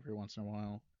muffin every once in a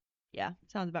while. Yeah,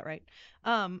 sounds about right.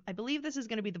 I believe this is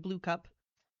going to be the blue cup.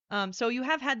 So you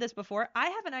have had this before. I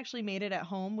haven't actually made it at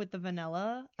home with the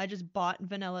vanilla. I just bought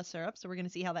vanilla syrup, so we're going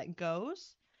to see how that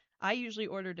goes. I usually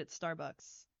ordered at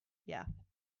Starbucks. Yeah,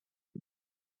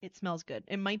 it smells good.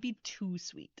 It might be too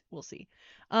sweet. We'll see.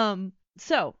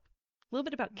 So a little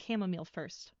bit about chamomile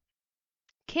first.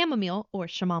 Chamomile, or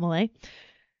chamomile,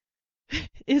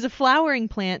 is a flowering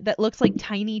plant that looks like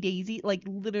tiny daisy, like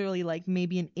literally like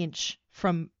maybe an inch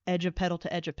from edge of petal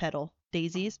to edge of petal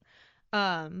daisies.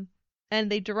 Um, and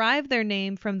they derive their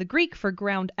name from the Greek for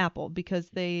ground apple because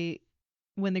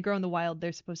when they grow in the wild,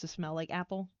 they're supposed to smell like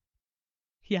apple.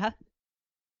 Yeah.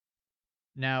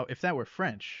 Now, if that were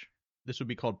French, this would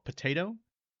be called potato.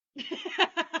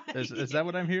 Is that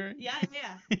what I'm hearing? Yeah,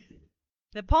 yeah.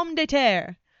 The pomme de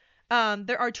terre.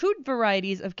 There are two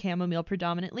varieties of chamomile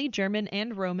predominantly, German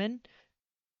and Roman.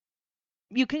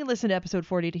 You can listen to episode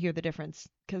 40 to hear the difference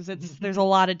because there's a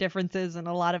lot of differences and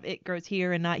a lot of it grows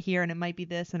here and not here and it might be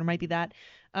this and it might be that.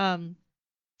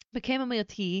 But chamomile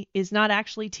tea is not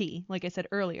actually tea, like I said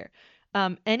earlier.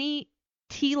 Any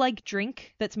tea-like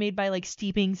drink that's made by like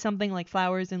steeping something like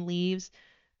flowers and leaves,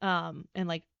 and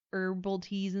like herbal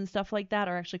teas and stuff like that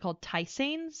are actually called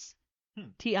tisanes,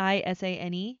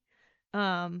 Tisane,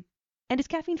 and it's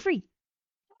caffeine free.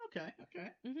 Okay.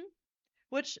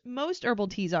 Which most herbal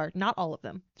teas are, not all of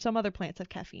them. Some other plants have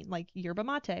caffeine, like yerba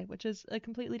mate, which is a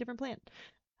completely different plant.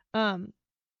 Um,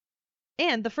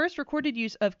 and the first recorded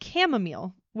use of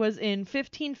chamomile was in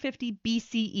 1550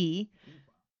 BCE,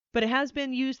 but it has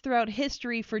been used throughout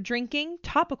history for drinking,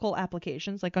 topical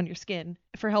applications, like on your skin,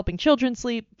 for helping children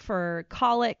sleep, for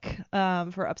colic,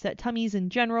 for upset tummies in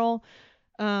general,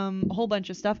 a whole bunch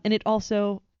of stuff. And it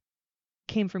also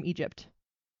came from Egypt.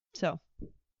 So.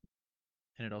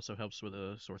 And it also helps with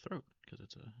a sore throat because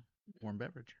it's a warm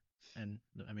beverage. And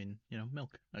I mean,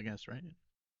 milk, I guess, right?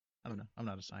 I don't know. I'm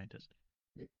not a scientist.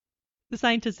 The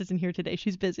scientist isn't here today.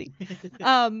 She's busy.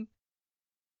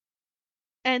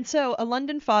 And so a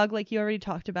London fog, like you already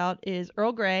talked about, is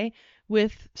Earl Grey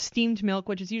with steamed milk,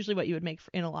 which is usually what you would make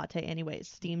in a latte anyways,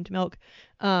 steamed milk,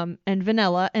 and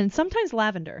vanilla, and sometimes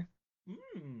lavender.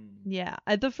 Yeah.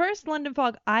 The first London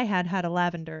fog I had a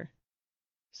lavender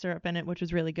syrup in it, which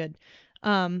was really good.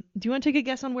 Do you want to take a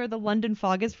guess on where the London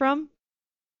fog is from?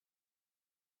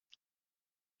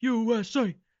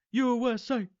 USA!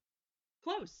 USA!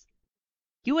 Close.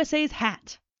 USA's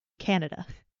hat. Canada.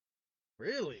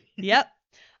 Really? Yep.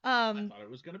 I thought it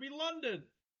was going to be London.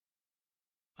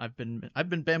 I've been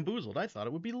bamboozled. I thought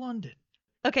it would be London.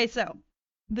 Okay, so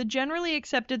the generally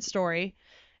accepted story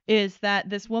is that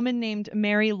this woman named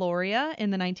Mary Loria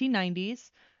in the 1990s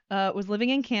was living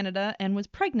in Canada and was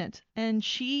pregnant. And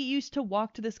she used to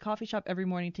walk to this coffee shop every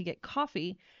morning to get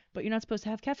coffee, but you're not supposed to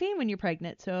have caffeine when you're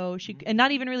pregnant. So and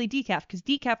not even really decaf, because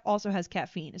decaf also has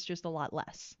caffeine. It's just a lot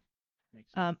less.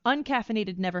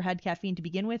 Uncaffeinated never had caffeine to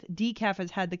begin with. Decaf has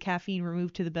had the caffeine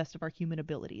removed to the best of our human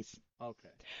abilities.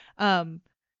 Okay.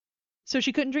 So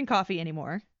she couldn't drink coffee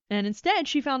anymore. And instead,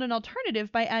 she found an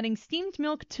alternative by adding steamed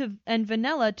milk and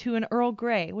vanilla to an Earl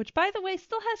Grey, which, by the way,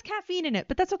 still has caffeine in it,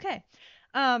 but that's okay.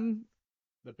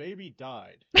 The baby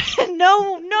died.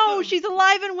 No, she's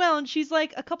alive and well, and she's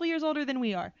like a couple years older than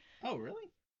we are. Oh, really?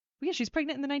 Yeah, she's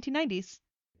pregnant in the 1990s.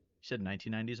 You said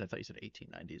 1990s? I thought you said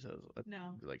 1890s.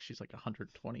 No. Like she's like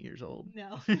 120 years old.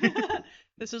 No.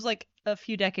 This was like a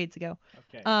few decades ago.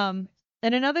 Okay.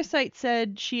 And another site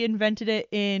said she invented it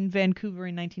in Vancouver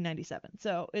in 1997.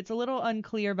 So it's a little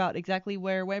unclear about exactly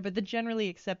where, but the generally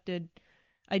accepted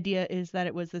idea is that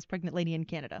it was this pregnant lady in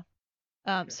Canada.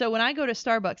 Okay. So when I go to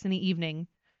Starbucks in the evening,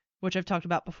 which I've talked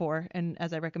about before, and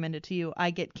as I recommended to you,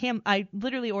 I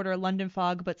literally order a London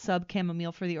Fog, but sub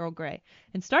chamomile for the Earl Grey.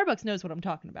 And Starbucks knows what I'm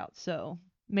talking about. So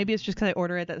maybe it's just because I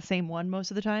order it at the same one most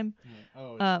of the time.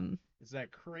 Oh, it's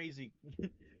that crazy...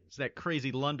 It's that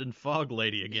crazy London Fog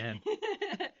lady again.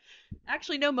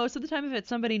 Actually, no, most of the time if it's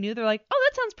somebody new, they're like, oh,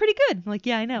 that sounds pretty good. I'm like,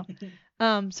 yeah, I know.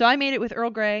 So I made it with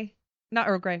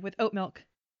with oat milk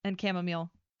and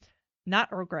chamomile. Not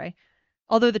Earl Grey.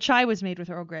 Although the chai was made with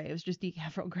Earl Grey. It was just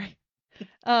decaf Earl Grey.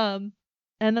 And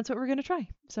that's what we're going to try.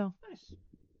 So nice.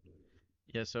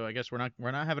 Yeah, so I guess we're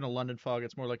not having a London Fog.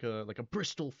 It's more like a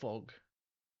Bristol Fog.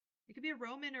 It could be a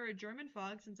Roman or a German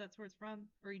fog, since that's where it's from,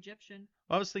 or Egyptian.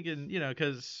 Well, I was thinking,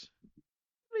 because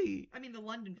I mean, the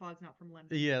London fog's not from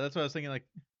London. Yeah, that's what I was thinking. Like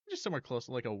just somewhere close,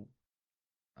 like I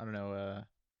don't know,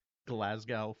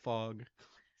 Glasgow fog.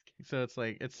 So it's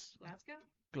like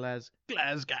Glasgow.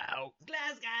 Glasgow.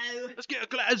 Let's get a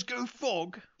Glasgow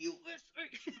fog. USA.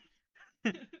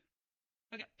 Okay.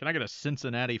 Can I get a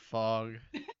Cincinnati fog?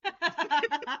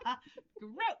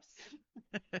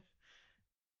 Gross.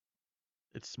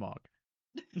 It's smog.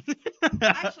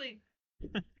 Actually,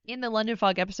 in the London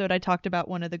Fog episode, I talked about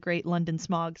one of the great London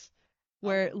smogs,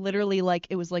 where literally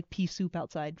it was like pea soup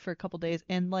outside for a couple days,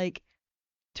 and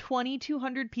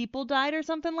 2,200 people died or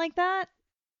something like that.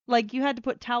 Like you had to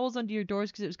put towels under your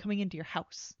doors because it was coming into your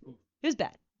house. It was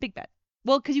bad, big bad.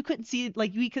 Well, because you couldn't see,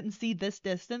 we couldn't see this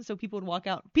distance, so people would walk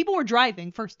out. People were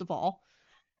driving first of all,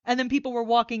 and then people were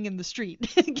walking in the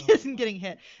street and getting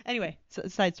hit. Anyway,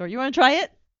 side story. You want to try it?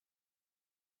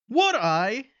 Would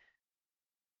I?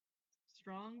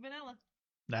 Strong vanilla.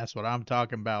 That's what I'm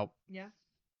talking about. Yeah.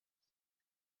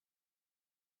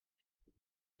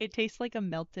 It tastes like a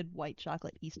melted white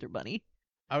chocolate Easter bunny.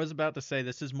 I was about to say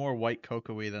this is more white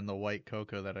cocoa-y than the white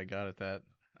cocoa that I got at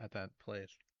that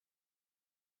place.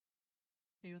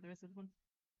 Are you with the rest of this one?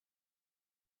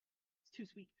 It's too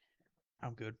sweet.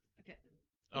 I'm good. Okay.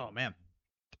 Oh man.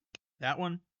 That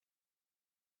one.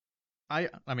 I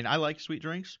mean I like sweet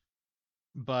drinks.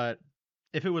 But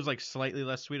if it was slightly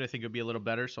less sweet, I think it would be a little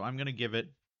better. So I'm gonna give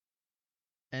it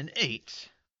an 8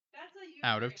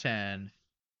 out of 10.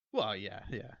 Well, yeah.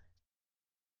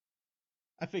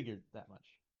 I figured that much.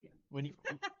 Yeah.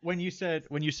 When you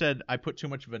said I put too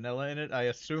much vanilla in it, I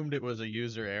assumed it was a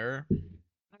user error.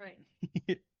 All right.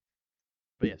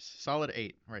 But yes, solid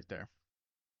 8 right there.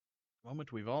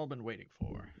 Moment we've all been waiting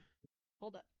for.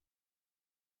 Hold up.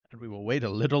 And we will wait a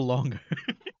little longer.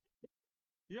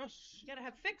 Yes. You gotta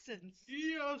have fixins.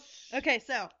 Yes. Okay,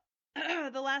 so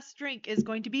the last drink is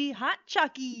going to be hot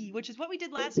chocky, which is what we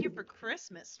did last year for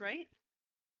Christmas, right?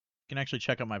 You can actually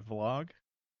check out my vlog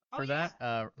for that.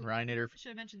 Ryanator. Should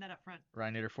have mentioned that up front.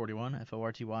 Ryanator Fortyone,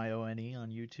 Fortyone on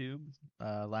YouTube.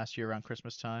 Last year around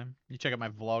Christmas time. You check out my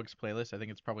vlogs playlist. I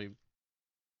think it's probably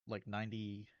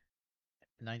 98.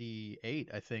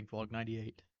 I think vlog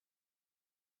 98.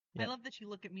 Yep. I love that you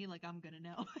look at me like I'm gonna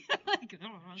know.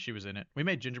 She was in it. We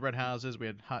made gingerbread houses. We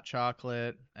had hot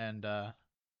chocolate, and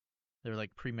they were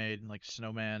pre-made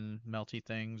snowman melty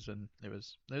things, and it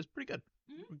was pretty good.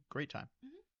 Mm-hmm. Great time.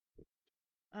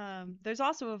 Mm-hmm. There's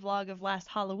also a vlog of last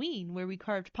Halloween where we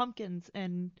carved pumpkins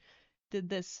and did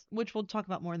this, which we'll talk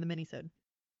about more in the minisode.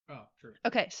 Oh, true.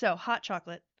 Okay, so hot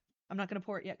chocolate. I'm not gonna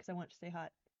pour it yet because I want it to stay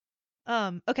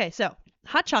hot. Okay, so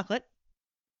hot chocolate.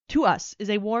 To us, is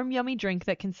a warm, yummy drink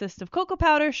that consists of cocoa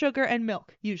powder, sugar, and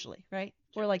milk, usually, right?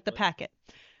 Or the packet.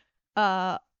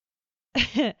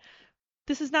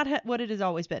 This is not what it has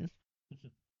always been.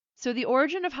 So the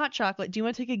origin of hot chocolate, do you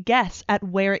want to take a guess at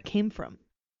where it came from?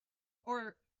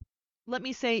 Or, let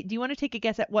me say, do you want to take a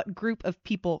guess at what group of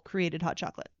people created hot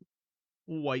chocolate?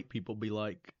 White people be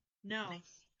like. No.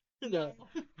 No.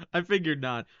 I figured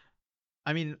not.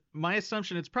 I mean, my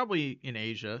assumption it's probably in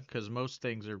Asia because most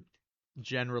things are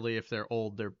generally, if they're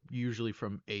old, they're usually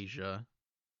from Asia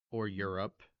or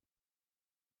Europe.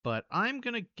 But I'm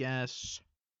gonna guess.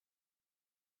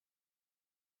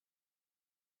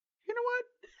 You know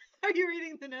what? Are you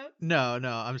reading the notes? No,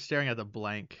 I'm staring at the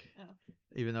blank. Oh.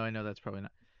 Even though I know that's probably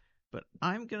not. But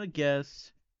I'm gonna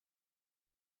guess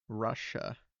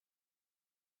Russia.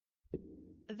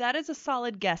 That is a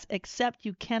solid guess, except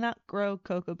you cannot grow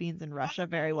cocoa beans in Russia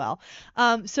very well.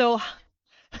 So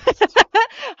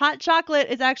hot chocolate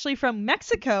is actually from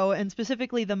Mexico and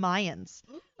specifically the Mayans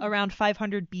around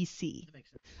 500 BC. That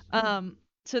makes sense.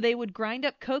 So they would grind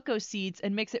up cocoa seeds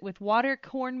and mix it with water,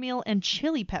 cornmeal, and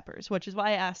chili peppers, which is why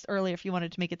I asked earlier if you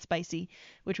wanted to make it spicy,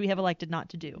 which we have elected not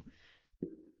to do.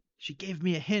 She gave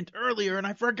me a hint earlier and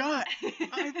I forgot.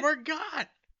 I forgot.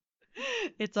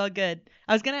 It's all good.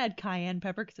 I was gonna add cayenne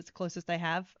pepper because it's the closest I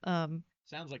have.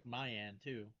 Sounds like Mayan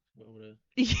too. Would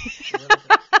Yeah,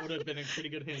 have been a pretty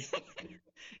good hint.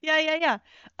 yeah.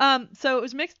 So it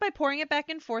was mixed by pouring it back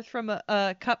and forth from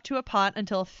a cup to a pot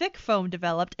until a thick foam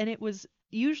developed, and it was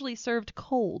usually served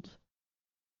cold.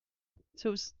 So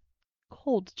it was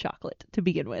cold chocolate to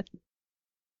begin with.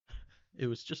 It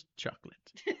was just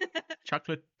chocolate.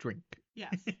 Chocolate drink.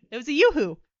 Yes. It was a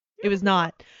yoo-hoo. It was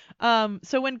not.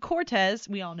 So when Cortez,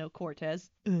 we all know Cortez,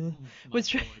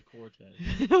 was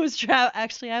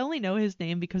actually, I only know his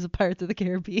name because of Pirates of the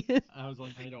Caribbean. I was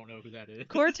like, I don't know who that is.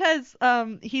 Cortez,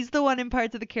 he's the one in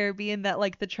Pirates of the Caribbean that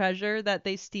like the treasure that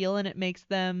they steal and it makes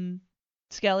them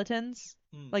skeletons.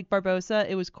 Like Barbossa,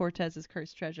 it was Cortez's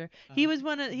cursed treasure. He was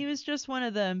just one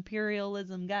of the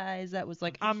imperialism guys that was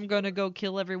like, I'm gonna go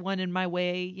kill everyone in my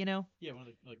way, you know? Yeah, one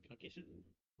of the, like, okay, so,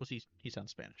 well, he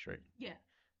sounds Spanish, right? Yeah.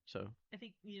 So I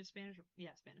think he's Spanish. Yeah,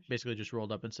 Spanish. basically just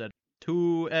rolled up and said,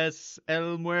 "Tu es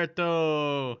el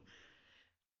muerto."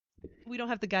 We don't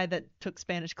have the guy that took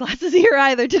Spanish classes here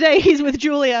either today. He's with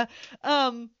Julia.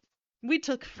 We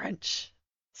took French.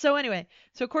 So anyway,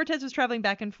 so Cortez was traveling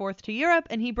back and forth to Europe,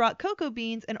 and he brought cocoa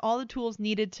beans and all the tools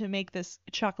needed to make this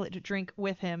chocolate drink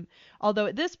with him. Although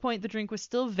at this point, the drink was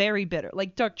still very bitter,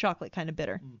 like dark chocolate kind of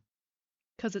bitter.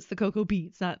 Because it's the cocoa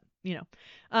beans, not, you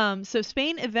know. So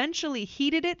Spain eventually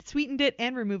heated it, sweetened it,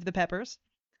 and removed the peppers.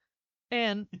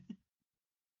 And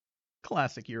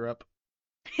Classic Europe.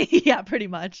 yeah, pretty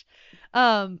much.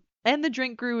 And the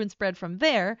drink grew and spread from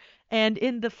there. And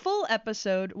in the full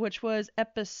episode, which was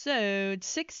episode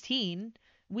 16,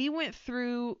 we went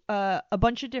through a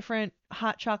bunch of different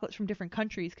hot chocolates from different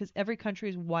countries because every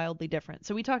country is wildly different.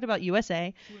 So we talked about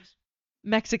USA.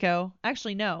 Mexico.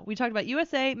 Actually, no. We talked about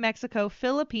USA, Mexico,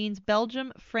 Philippines,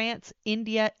 Belgium, France,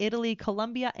 India, Italy,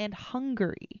 Colombia, and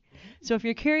Hungary. So if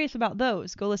you're curious about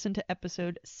those, go listen to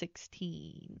episode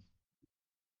 16.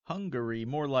 Hungary,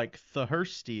 more like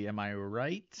thirsty, am I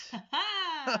right?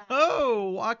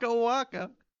 Oh, waka waka.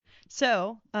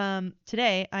 So,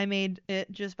 today I made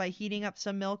it just by heating up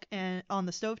some milk and on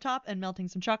the stovetop and melting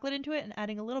some chocolate into it and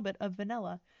adding a little bit of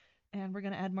vanilla. And we're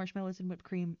going to add marshmallows and whipped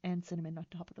cream and cinnamon on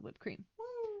top of the whipped cream.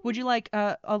 Would you like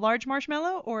a large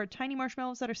marshmallow or tiny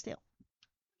marshmallows that are stale?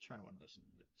 Try one of those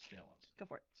stale ones. Go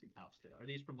for it. How stale? Are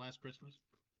these from last Christmas?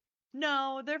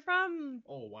 No, they're from...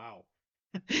 Oh, wow.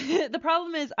 The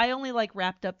problem is I only like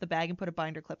wrapped up the bag and put a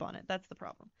binder clip on it. That's the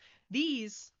problem.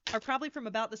 These are probably from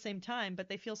about the same time, but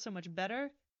they feel so much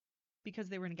better because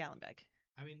they were in a gallon bag.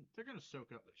 I mean, they're going to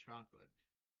soak up the chocolate.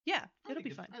 Yeah, it'll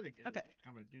be fine. I think okay.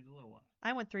 I'm going to do the little one.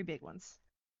 I want 3 big ones.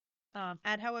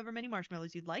 Add however many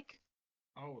marshmallows you'd like.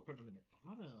 Oh, we're putting them in the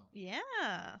bottom. Yeah.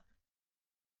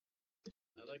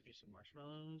 I like me some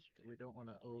marshmallows, but we don't want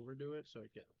to overdo it so I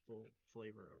get the full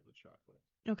flavor of the chocolate.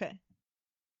 Okay.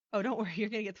 Oh, don't worry. You're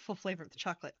going to get the full flavor of the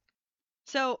chocolate.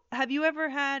 So, have you ever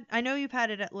had... I know you've had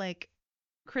it at, like,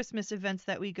 Christmas events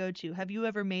that we go to. Have you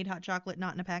ever made hot chocolate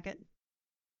not in a packet?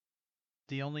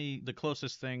 The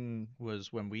closest thing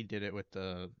was when we did it with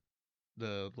the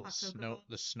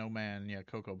snowman, yeah,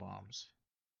 cocoa bombs.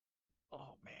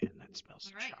 Oh man, that smells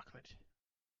of chocolate.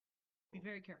 Be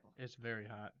very careful. It's very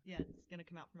hot. Yeah, it's gonna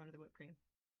come out from under the whipped cream.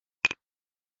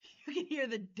 You can hear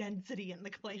the density in the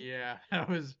clay. Yeah, that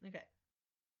was. Okay.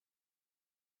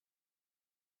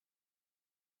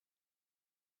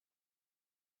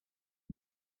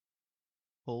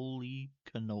 Holy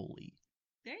cannoli.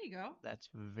 There you go. That's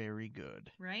very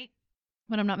good. Right?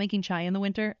 When I'm not making chai in the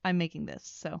winter, I'm making this,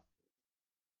 so.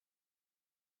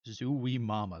 Zooey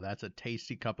mama, that's a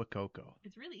tasty cup of cocoa.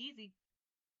 It's really easy.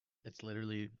 It's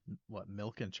literally, what,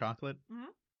 milk and chocolate?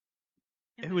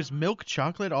 Mm-hmm. It was milk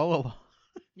chocolate all along?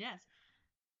 Yes.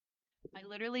 I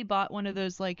literally bought one of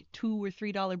those like $2 or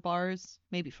 $3 bars,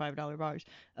 maybe $5 bars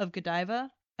of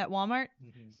Godiva at Walmart,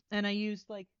 and I used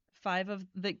like five of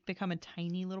they come in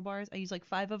tiny little bars. I used like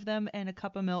five of them and a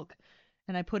cup of milk,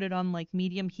 and I put it on like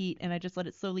medium heat, and I just let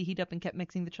it slowly heat up and kept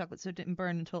mixing the chocolate so it didn't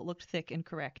burn until it looked thick and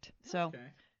correct. So, Okay.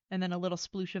 and then a little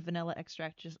sploosh of vanilla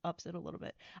extract just ups it a little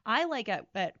bit. I like at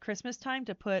Christmas time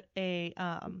to put a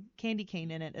candy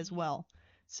cane in it as well.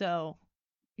 So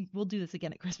we'll do this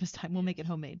again at Christmas time. We'll make it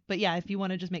homemade. But yeah, if you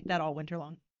want to just make that all winter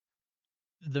long.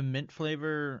 The mint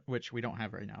flavor, which we don't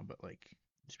have right now, but like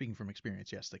speaking from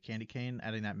experience, yes, the candy cane,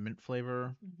 adding that mint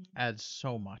flavor adds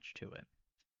so much to it.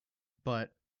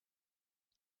 But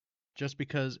just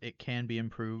because it can be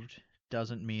improved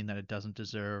doesn't mean that it doesn't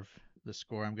deserve the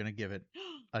score I'm going to give it.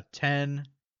 A 10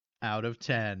 out of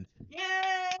 10. Yay!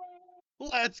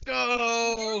 Let's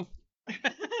go!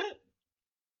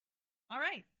 All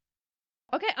right.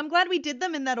 Okay, I'm glad we did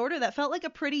them in that order. That felt like a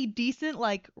pretty decent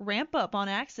like ramp up on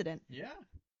accident. Yeah.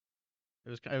 It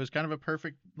was kind of a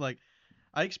perfect, like,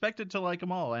 I expected to like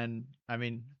them all, and I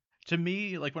mean, to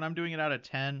me, like when I'm doing it out of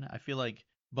 10, I feel like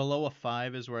below a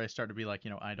 5 is where I start to be like,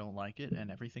 I don't like it,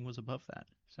 and everything was above that.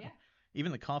 So Yeah.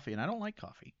 even the coffee, and I don't like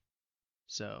coffee.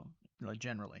 So, like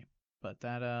generally, but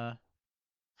that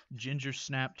ginger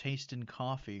snap tasting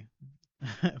coffee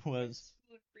was.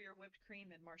 For your whipped cream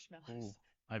and marshmallows. Ooh,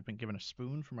 I've been given a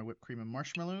spoon for my whipped cream and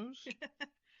marshmallows.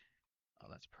 Oh,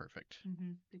 that's perfect.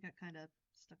 They got kind of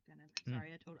stuck in it.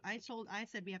 Sorry, I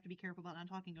said we have to be careful about not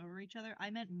talking over each other. I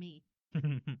meant me.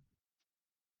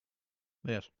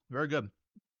 Yes, very good.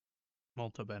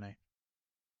 Molto bene.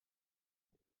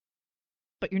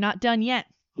 But you're not done yet.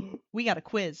 We got a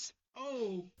quiz.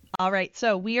 Oh. All right,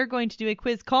 so we are going to do a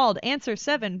quiz called Answer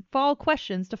 7 Fall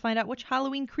Questions to find out which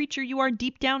Halloween creature you are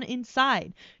deep down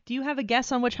inside. Do you have a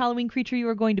guess on which Halloween creature you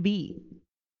are going to be?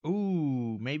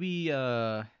 Ooh, maybe,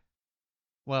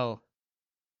 well,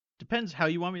 depends how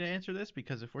you want me to answer this,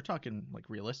 because if we're talking, like,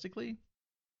 realistically,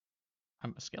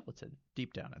 I'm a skeleton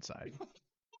deep down inside.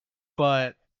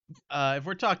 But, if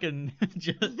we're talking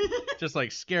just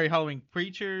like scary Halloween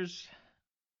creatures,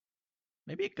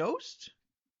 maybe a ghost?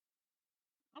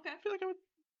 Okay. I feel like I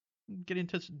would get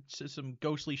into some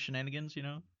ghostly shenanigans,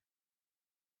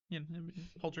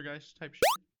 poltergeist type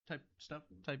stuff,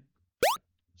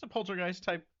 some poltergeist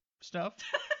type stuff.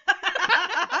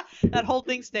 That whole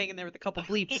thing staying in there with a couple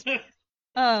bleeps.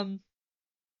 I'm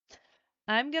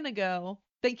gonna go.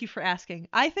 Thank you for asking.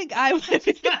 I think I would.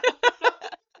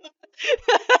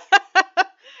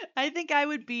 I think I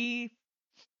would be.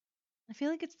 I feel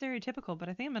like it's stereotypical, but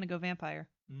I think I'm gonna go vampire.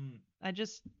 I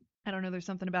don't know. There's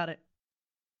something about it.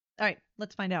 All right,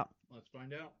 let's find out. Let's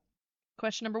find out.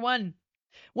 Question number 1.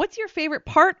 What's your favorite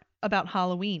part about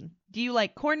Halloween? Do you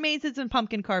like corn mazes and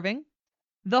pumpkin carving,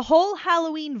 the whole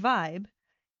Halloween vibe,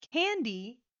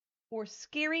 candy, or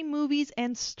scary movies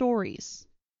and stories?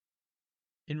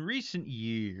 In recent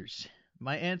years,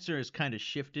 my answer has kind of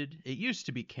shifted. It used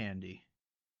to be candy,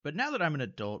 but now that I'm an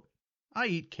adult, I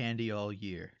eat candy all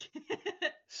year.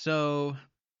 So,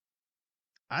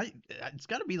 it's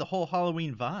got to be the whole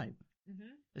Halloween vibe.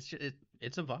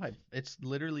 It's a vibe. It's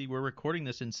literally, we're recording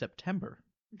this in September,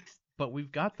 but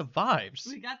we've got the vibes.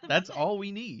 That's all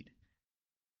we need.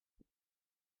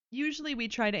 Usually we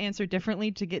try to answer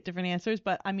differently to get different answers,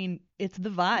 but I mean, it's the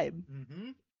vibe.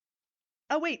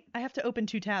 Oh, wait, I have to open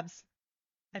 2 tabs.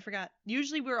 I forgot.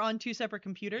 Usually we're on 2 separate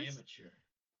computers.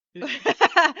 Amateur.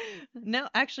 No,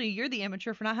 actually, you're the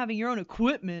amateur for not having your own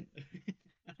equipment.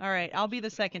 All right, I'll be the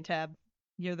second tab.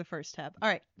 You're the first tab. All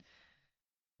right.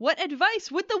 What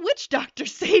advice would the witch doctor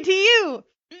say to you?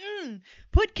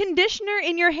 Put conditioner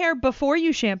in your hair before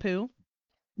you shampoo.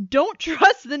 Don't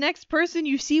trust the next person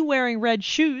you see wearing red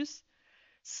shoes.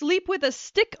 Sleep with a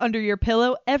stick under your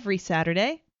pillow every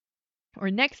Saturday.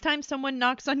 Or next time someone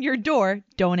knocks on your door,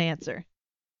 don't answer.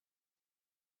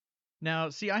 Now,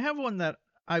 see, I have one that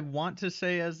I want to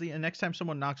say as the next time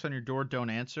someone knocks on your door, don't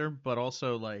answer, but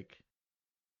also like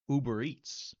Uber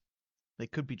Eats. They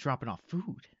could be dropping off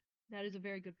food. That is a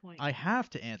very good point. I have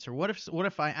to answer. What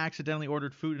if I accidentally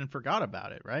ordered food and forgot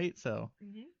about it, right? So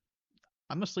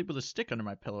I'm gonna sleep with a stick under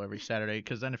my pillow every Saturday,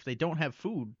 because then if they don't have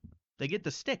food, they get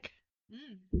the stick.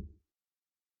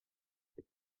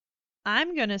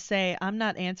 I'm gonna say I'm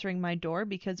not answering my door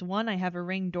because 1, I have a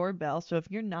Ring doorbell, so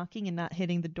if you're knocking and not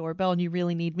hitting the doorbell and you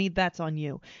really need me, that's on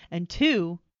you. And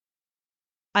 2,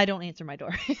 I don't answer my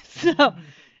door. So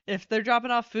if they're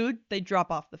dropping off food, they drop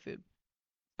off the food.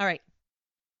 All right.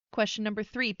 Question number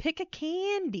 3. Pick a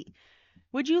candy.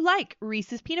 Would you like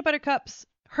Reese's Peanut Butter Cups,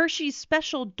 Hershey's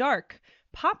Special Dark,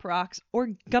 Pop Rocks, or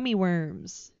gummy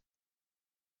worms?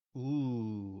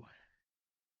 Ooh.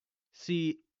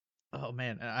 See, Oh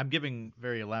man, I'm giving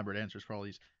very elaborate answers for all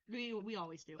these. We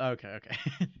always do. Okay.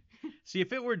 See,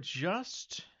 if it were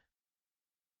just,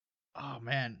 oh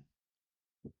man,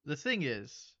 the thing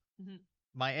is, Mhm.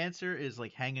 my answer is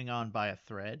like hanging on by a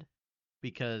thread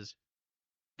because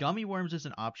gummy worms is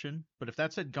an option, but if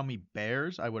that said gummy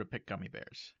bears, I would have picked gummy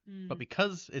bears. But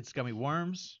because it's gummy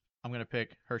worms, I'm gonna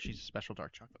pick Hershey's Special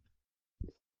Dark Chocolate.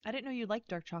 I didn't know you liked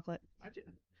dark chocolate. I do.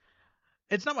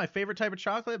 It's not my favorite type of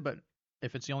chocolate, but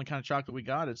if it's the only kind of chocolate we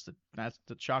got, that's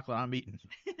the chocolate I'm eating.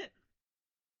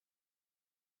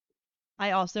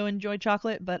 I also enjoy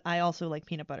chocolate, but I also like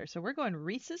peanut butter. So we're going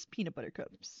Reese's Peanut Butter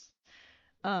Cups.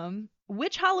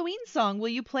 Which Halloween song will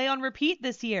you play on repeat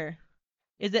this year?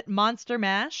 Is it Monster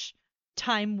Mash,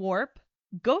 Time Warp,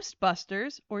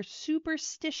 Ghostbusters, or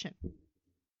Superstition?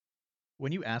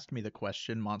 When you asked me the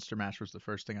question, Monster Mash was the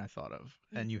first thing I thought of,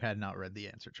 and you had not read the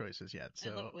answer choices yet.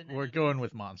 So we're going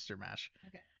with Monster Mash.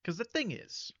 Okay. Because the thing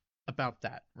is about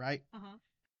that, right? Uh-huh.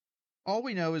 All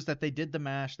we know is that they did the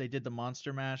mash, they did the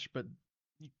Monster Mash, but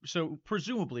so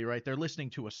presumably, right, they're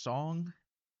listening to a song,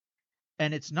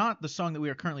 and it's not the song that we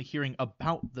are currently hearing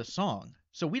about the song.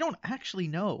 So we don't actually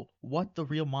know what the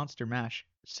real Monster Mash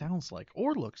sounds like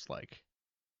or looks like.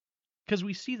 Because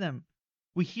we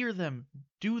hear them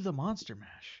do the Monster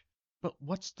Mash. But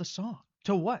what's the song?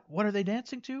 To what? What are they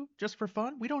dancing to? Just for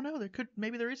fun? We don't know.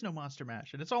 Maybe there is no Monster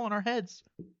Mash, and it's all in our heads.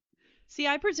 See,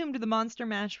 I presumed the Monster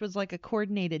Mash was like a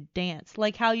coordinated dance,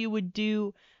 like how you would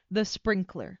do the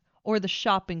sprinkler or the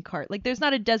shopping cart. Like there's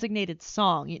not a designated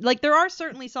song. Like there are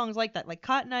certainly songs like that, like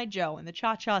Cotton Eye Joe and the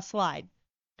Cha Cha Slide.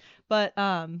 But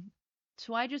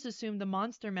so I just assumed the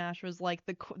Monster Mash was like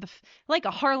like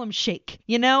a Harlem Shake,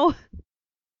 you know?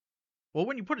 Well,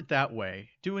 when you put it that way,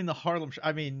 doing the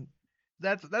I mean,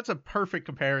 that's a perfect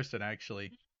comparison.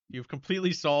 Actually, you've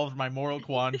completely solved my moral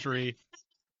quandary.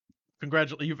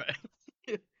 Congratulations.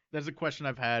 That's a question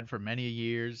I've had for many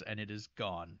years, and it is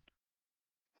gone.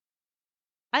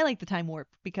 I like the Time Warp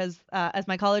because, as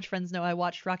my college friends know, I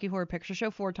watched Rocky Horror Picture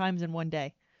Show 4 times in one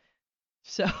day.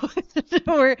 So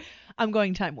I'm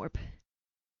going Time Warp.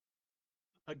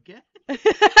 Again?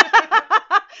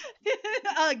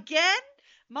 Again?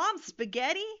 Mom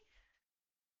spaghetti?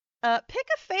 Pick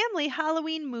a family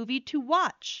Halloween movie to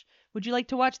watch. Would you like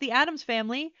to watch The Addams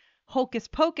Family, Hocus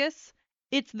Pocus,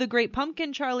 It's the Great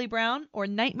Pumpkin, Charlie Brown, or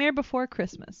Nightmare Before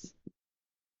Christmas?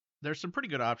 There's some pretty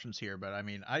good options here, but I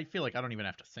mean, I feel like I don't even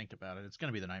have to think about it. It's going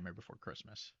to be The Nightmare Before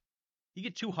Christmas. You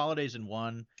get two holidays in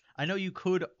one. I know you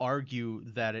could argue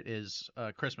that it is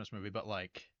a Christmas movie, but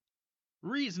like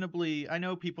reasonably, I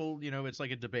know people, it's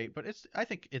like a debate, but I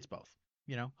think it's both.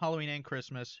 Halloween and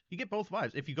Christmas. You get both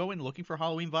vibes. If you go in looking for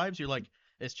Halloween vibes, you're like,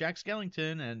 it's Jack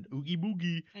Skellington and Oogie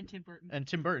Boogie And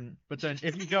Tim Burton. But then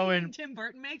if you go in, Tim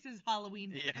Burton makes his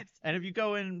Halloween vibes. Yeah. And if you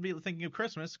go in and be thinking of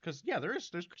Christmas, because yeah, there's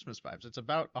Christmas vibes. It's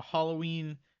about a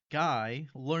Halloween guy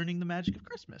learning the magic of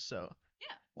Christmas. So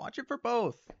yeah, watch it for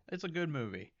both. It's a good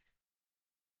movie.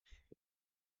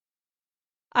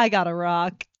 I got a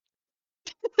rock.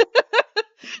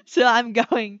 So I'm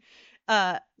going.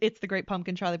 It's the Great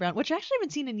Pumpkin, Charlie Brown, which I actually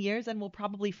haven't seen in years, and we'll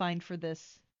probably find for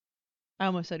this. I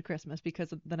almost said Christmas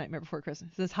because of The Nightmare Before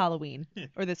Christmas. This Halloween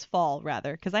or this fall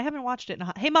rather, because I haven't watched it.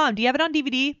 Hey, Mom, do you have it on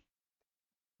DVD?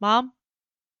 Mom.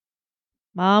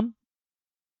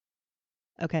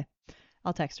 Okay,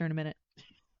 I'll text her in a minute.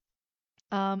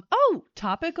 Oh,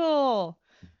 topical.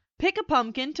 Pick a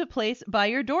pumpkin to place by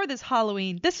your door this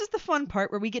Halloween. This is the fun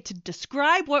part where we get to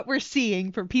describe what we're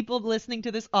seeing for people listening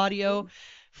to this audio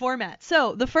format.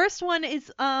 So the first one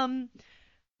is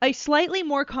a slightly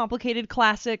more complicated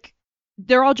classic.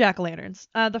 They're all jack-o'-lanterns.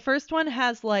 The first one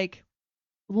has like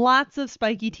lots of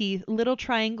spiky teeth, little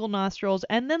triangle nostrils,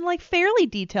 and then like fairly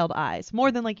detailed eyes,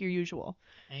 more than like your usual.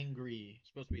 Angry. It's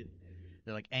supposed to be.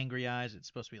 They're like angry eyes. It's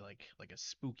supposed to be like a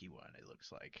spooky one. It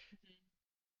looks like.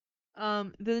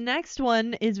 The next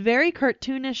one is very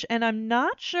cartoonish, and I'm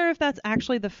not sure if that's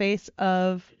actually the face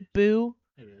of Boo.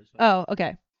 It is. Oh,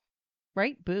 okay.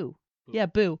 Right? Boo. Yeah,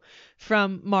 Boo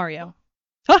from Mario.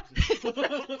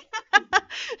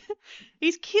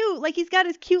 He's cute. Like he's got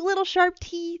his cute little sharp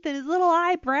teeth and his little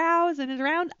eyebrows and his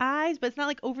round eyes, but it's not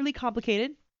like overly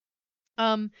complicated.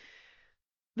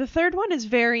 The third one is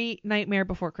very Nightmare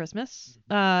Before Christmas.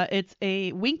 It's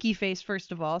a winky face,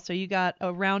 first of all. So you got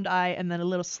a round eye and then a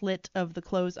little slit of the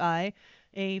closed eye,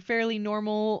 a fairly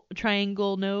normal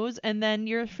triangle nose, and then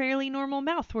your fairly normal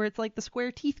mouth where it's like the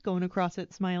square teeth going across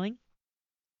it, smiling.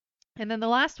 And then the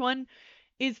last one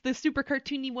is the super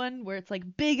cartoony one where it's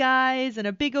like big eyes and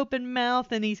a big open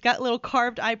mouth, and he's got little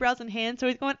carved eyebrows and hands, so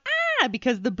he's going, ah,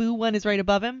 because the Boo one is right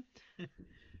above him.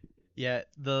 Yeah,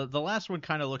 the last one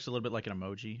kind of looks a little bit like an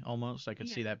emoji almost. I could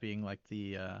see that being like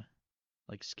the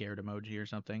like scared emoji or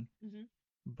something. Mm-hmm.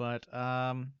 But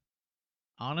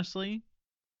honestly,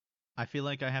 I feel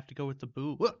like I have to go with the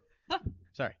boo. Whoa!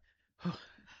 Sorry.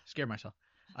 Scared myself.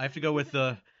 I have to go with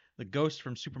the ghost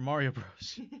from Super Mario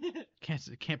Bros.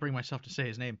 Can't bring myself to say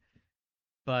his name.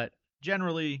 But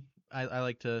generally, I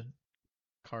like to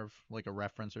carve like a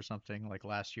reference or something. Like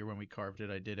last year when we carved it,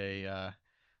 I did a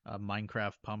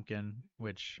Minecraft pumpkin,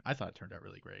 which I thought turned out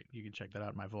really great. You can check that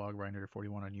out in my vlog, Ryanator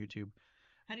 41 on YouTube.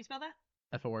 How do you spell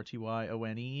that?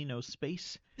 Fortyone, no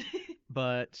space.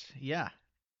 But yeah.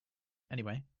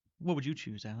 Anyway, what would you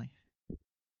choose, Allie?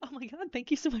 Oh my God,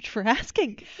 thank you so much for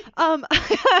asking.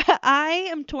 I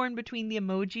am torn between the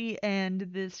emoji and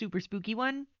the super spooky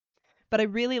one, but I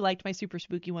really liked my super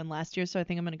spooky one last year, so I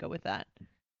think I'm gonna go with that.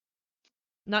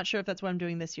 Not sure if that's what I'm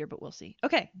doing this year, but we'll see.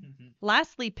 Okay.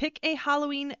 Lastly, pick a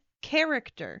Halloween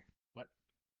character. What?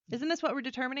 Isn't this what we're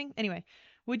determining? Anyway,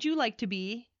 would you like to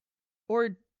be,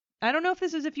 or I don't know if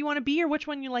this is if you want to be or which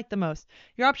one you like the most.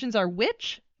 Your options are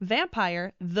witch,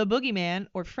 vampire, the boogeyman,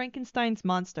 or Frankenstein's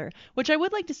monster. Which I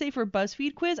would like to say for a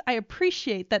BuzzFeed quiz, I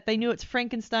appreciate that they knew it's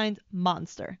Frankenstein's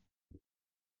monster.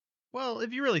 Well,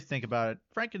 if you really think about it,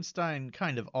 Frankenstein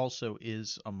kind of also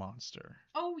is a monster.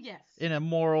 Oh, yes. In a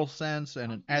moral sense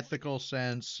and an ethical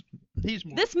sense, he's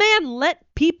more. This man let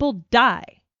people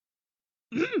die.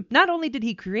 Not only did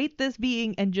he create this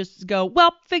being and just go,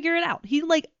 well, figure it out. He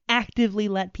like actively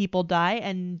let people die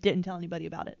and didn't tell anybody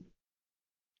about it.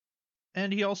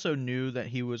 And he also knew that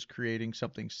he was creating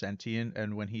something sentient,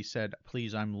 and when he said,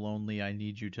 "Please, I'm lonely. I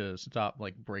need you to stop,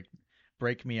 like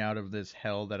break me out of this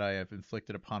hell that I have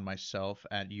inflicted upon myself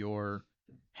at your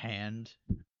hand,"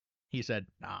 he said,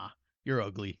 "Nah, you're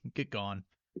ugly. Get gone."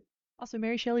 Also,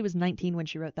 Mary Shelley was 19 when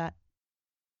she wrote that.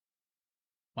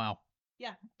 Wow.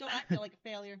 Yeah, don't act like a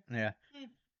failure. Yeah.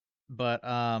 But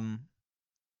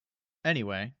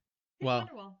anyway, well,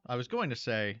 Wonderwall. I was going to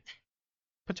say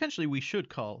potentially we should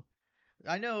call.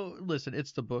 I know, listen,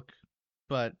 it's the book,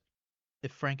 but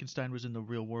if Frankenstein was in the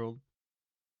real world,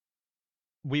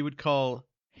 we would call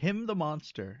him the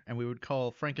monster, and we would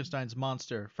call Frankenstein's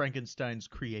monster Frankenstein's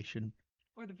creation.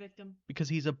 Or the victim. Because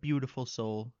he's a beautiful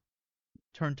soul,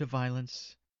 turned to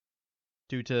violence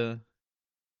due to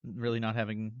really not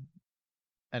having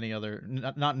any other,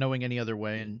 not knowing any other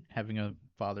way, and having a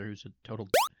father who's a total.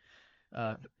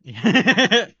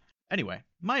 Anyway,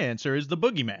 my answer is the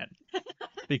Boogeyman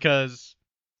because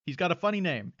he's got a funny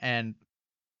name and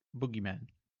Boogeyman.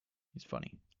 He's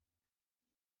funny.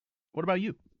 What about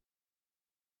you?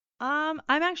 I'm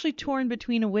actually torn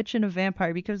between a witch and a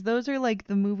vampire because those are like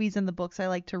the movies and the books I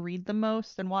like to read the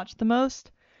most and watch the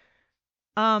most.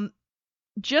 Um,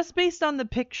 just based on the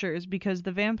pictures because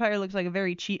the vampire looks like a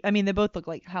very cheap. I mean, they both look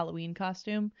like Halloween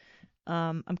costume.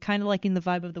 I'm kind of liking the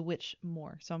vibe of the witch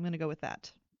more, so I'm gonna go with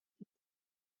that.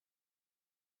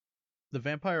 The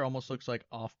vampire almost looks like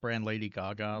off-brand Lady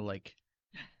Gaga, like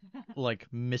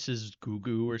Mrs. Goo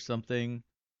Goo or something.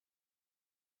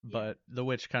 But the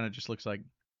witch kind of just looks like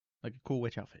a cool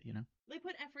witch outfit, you know? They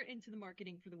put effort into the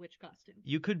marketing for the witch costume.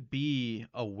 You could be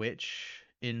a witch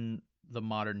in the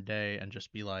modern day and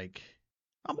just be like,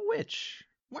 I'm a witch.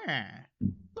 Wah.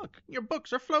 Look, your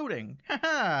books are floating. Ha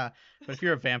ha. But if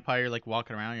you're a vampire, like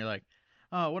walking around, you're like,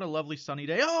 oh, what a lovely sunny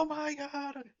day. Oh my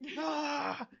god.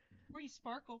 Ah. Or you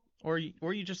sparkle. Or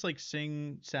you just like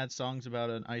sing sad songs about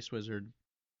an ice wizard.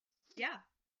 Yeah.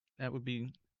 That would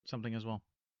be something as well.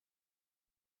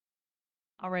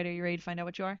 All right, are you ready to find out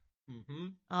what you are? Mm-hmm.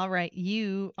 All right,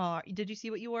 you are. Did you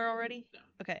see what you were already? No.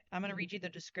 Okay, I'm gonna read you the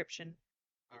description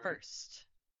first.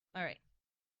 All right.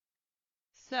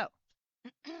 So,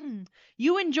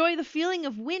 you enjoy the feeling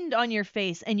of wind on your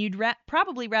face, and you'd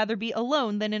probably rather be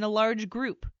alone than in a large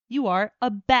group. You are a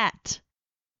bat.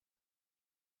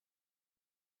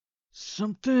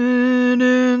 Something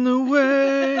in the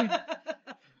way.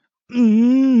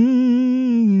 Mm.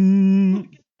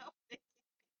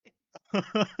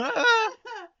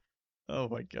 Oh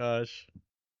my gosh.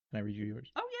 Can I read you yours?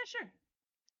 Oh, yeah, sure.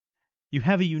 You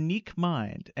have a unique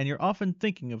mind, and you're often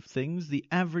thinking of things the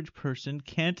average person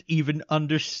can't even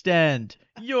understand.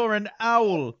 You're an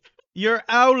owl. You're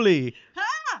owly.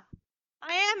 Ha!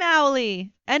 I am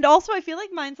Owly. And also, I feel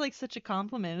like mine's like such a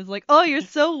compliment. It's like, oh, you're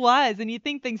so wise, and you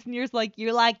think things, and you're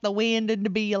like the wind and to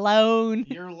be alone.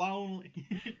 You're lonely.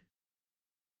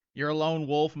 You're a lone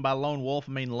wolf, and by lone wolf,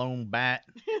 I mean lone bat.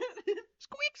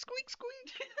 Squeak, squeak, squeak.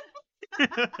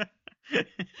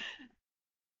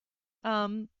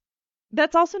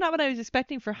 That's also not what I was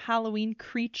expecting for Halloween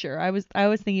creature. I was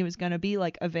thinking it was gonna be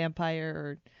like a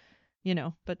vampire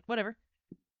or, but whatever.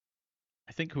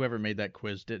 I think whoever made that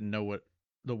quiz didn't know what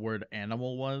the word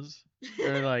animal was.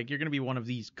 They're like, you're gonna be one of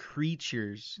these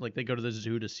creatures. Like they go to the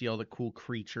zoo to see all the cool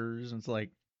creatures, and it's like,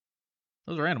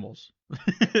 those are animals.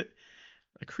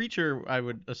 A creature, I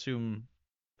would assume,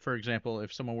 for example,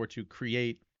 if someone were to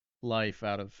create life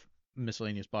out of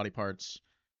miscellaneous body parts,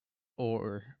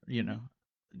 or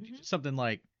something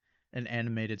like an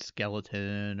animated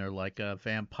skeleton, or like a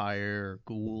vampire or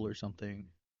ghoul or something.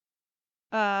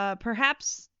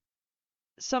 Perhaps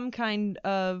some kind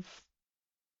of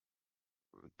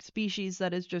species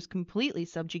that is just completely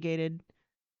subjugated,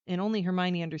 and only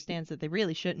Hermione understands that they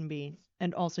really shouldn't be,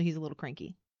 and also he's a little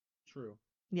cranky. True.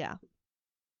 Yeah.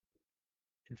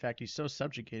 In fact, he's so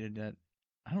subjugated that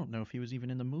I don't know if he was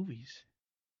even in the movies.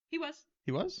 He was.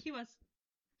 He was? He was.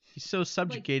 He's so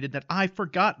subjugated that I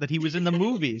forgot that he was in the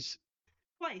movies.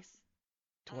 Twice.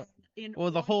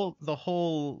 Well, the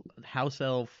whole house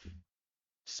elf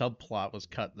subplot was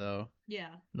cut though.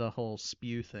 Yeah. The whole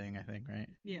spew thing, I think, right?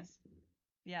 Yes.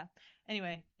 Yeah.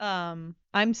 Anyway, I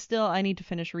need to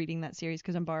finish reading that series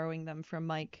because I'm borrowing them from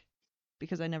Mike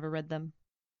because I never read them.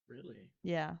 Really?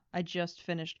 Yeah. I just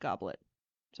finished Goblet.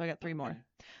 So I got 3 more.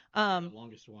 The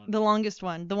longest one. The longest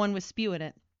one. The one with spew in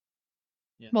it.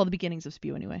 Yeah. Well, the beginnings of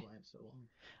spew anyway. Why it's so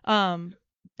long.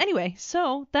 Anyway,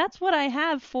 so that's what I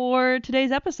have for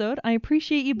today's episode. I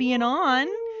appreciate you being on.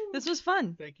 This was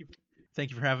fun. Thank you.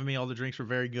 Thank you for having me. All the drinks were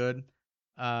very good.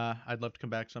 I'd love to come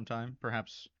back sometime.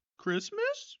 Perhaps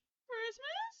Christmas?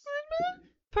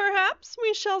 Perhaps.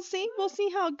 We shall see. We'll see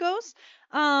how it goes.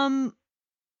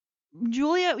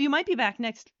 Julia, you might be back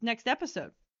next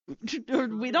episode. Or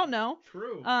we don't know.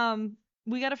 True.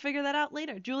 We got to figure that out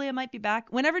later. Julia might be back.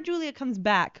 Whenever Julia comes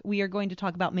back, we are going to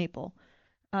talk about maple.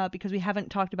 Because we haven't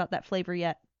talked about that flavor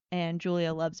yet, and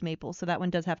Julia loves maple, so that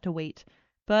one does have to wait.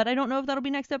 But I don't know if that'll be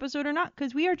next episode or not,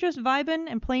 because we are just vibing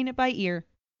and playing it by ear.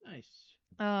 Nice.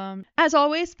 As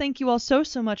always, thank you all so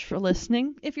much for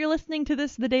listening. If you're listening to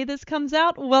this the day this comes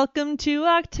out, welcome to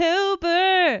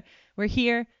October! We're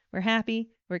here, we're happy,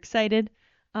 we're excited.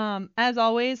 As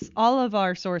always, all of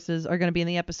our sources are going to be in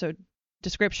the episode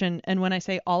description, and when I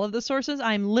say all of the sources,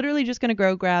 I'm literally just going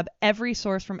to grab every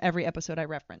source from every episode I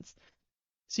reference.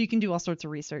 So you can do all sorts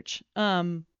of research.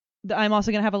 I'm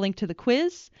also going to have a link to the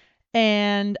quiz,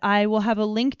 and I will have a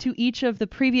link to each of the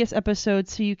previous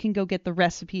episodes so you can go get the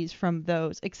recipes from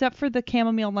those. Except for the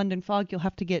chamomile London fog, you'll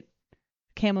have to get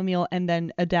chamomile and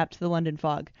then adapt to the London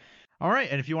fog. All right,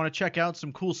 and if you want to check out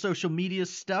some cool social media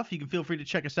stuff, you can feel free to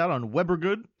check us out on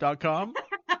webergood.com.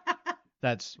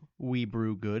 That's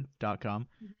webrewgood.com.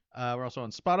 We're also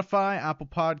on Spotify, Apple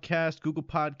Podcast, Google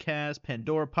Podcast,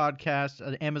 Pandora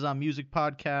Podcast, Amazon Music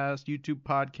Podcast, YouTube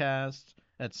Podcast,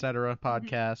 etc.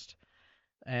 Podcast.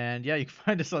 And yeah, you can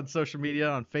find us on social media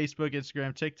on Facebook,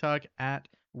 Instagram, TikTok at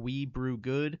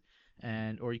webrewgood.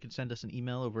 Or you can send us an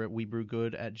email over at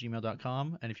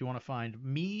webrewgood@gmail.com. And if you want to find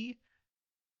me,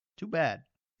 too bad.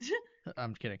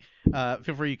 I'm kidding.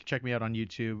 Feel free, you can check me out on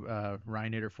YouTube,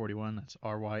 Ryanator Fortyone. That's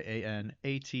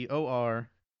RYANATOR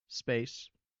space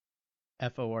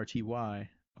FORTYONE,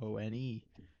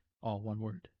 all one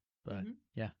word. But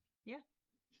yeah.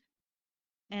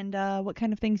 And what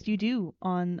kind of things do you do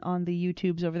on the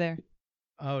YouTubes over there?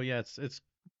 Oh yeah, it's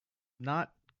not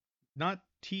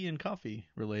tea and coffee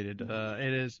related.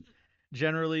 It is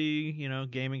generally,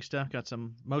 gaming stuff. Got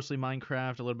some mostly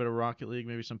Minecraft, a little bit of Rocket League,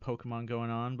 maybe some Pokemon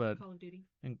going on, but Call of Duty.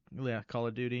 And, yeah, Call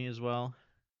of Duty as well.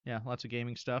 Yeah, lots of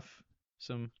gaming stuff.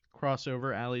 Some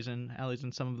crossover, Allie's in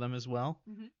some of them as well.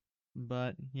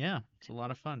 But yeah, it's a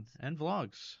lot of fun, and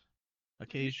vlogs.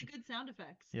 Occasionally. Good sound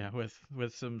effects. Yeah, with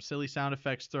some silly sound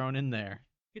effects thrown in there.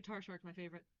 Guitar Shark, my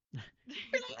favorite.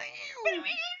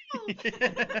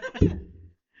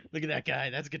 Look at that guy.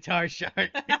 That's Guitar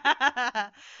Shark.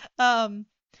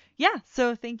 Yeah,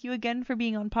 so thank you again for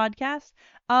being on podcast.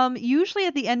 Usually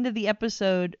at the end of the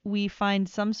episode, we find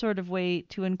some sort of way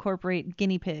to incorporate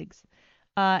guinea pigs.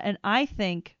 And I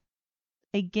think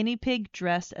a guinea pig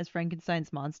dressed as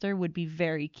Frankenstein's monster would be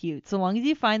very cute. So long as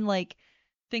you find like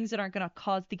things that aren't going to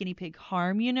cause the guinea pig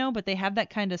harm, but they have that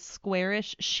kind of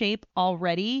squarish shape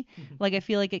already. Like I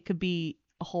feel like it could be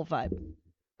a whole vibe.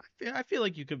 I feel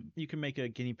like you can make a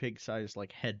guinea pig sized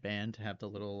like headband to have the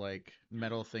little like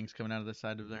metal things coming out of the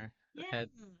side of their head.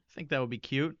 I think that would be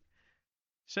cute.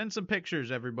 Send some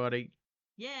pictures, everybody.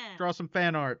 Yeah. Draw some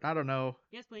fan art. I don't know.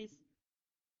 Yes, please.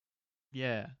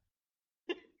 Yeah.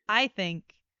 I think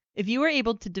if you were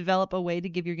able to develop a way to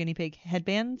give your guinea pig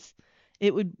headbands,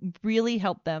 it would really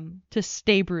help them to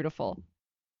stay brutal.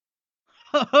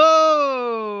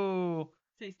 Ho!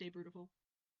 Say stay brutal.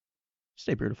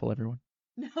 Stay beautiful, everyone.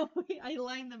 No, I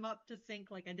lined them up to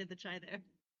sync like I did the chai there.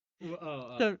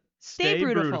 So stay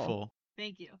brutiful.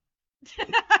 Thank you.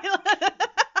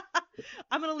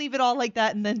 I'm gonna leave it all like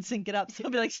that and then sync it up. So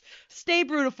I'll be like, stay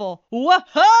brutiful. Whoa!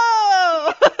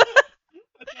 I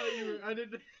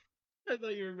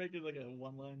thought you were making like a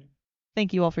one-liner.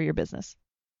 Thank you all for your business.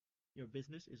 Your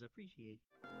business is appreciated.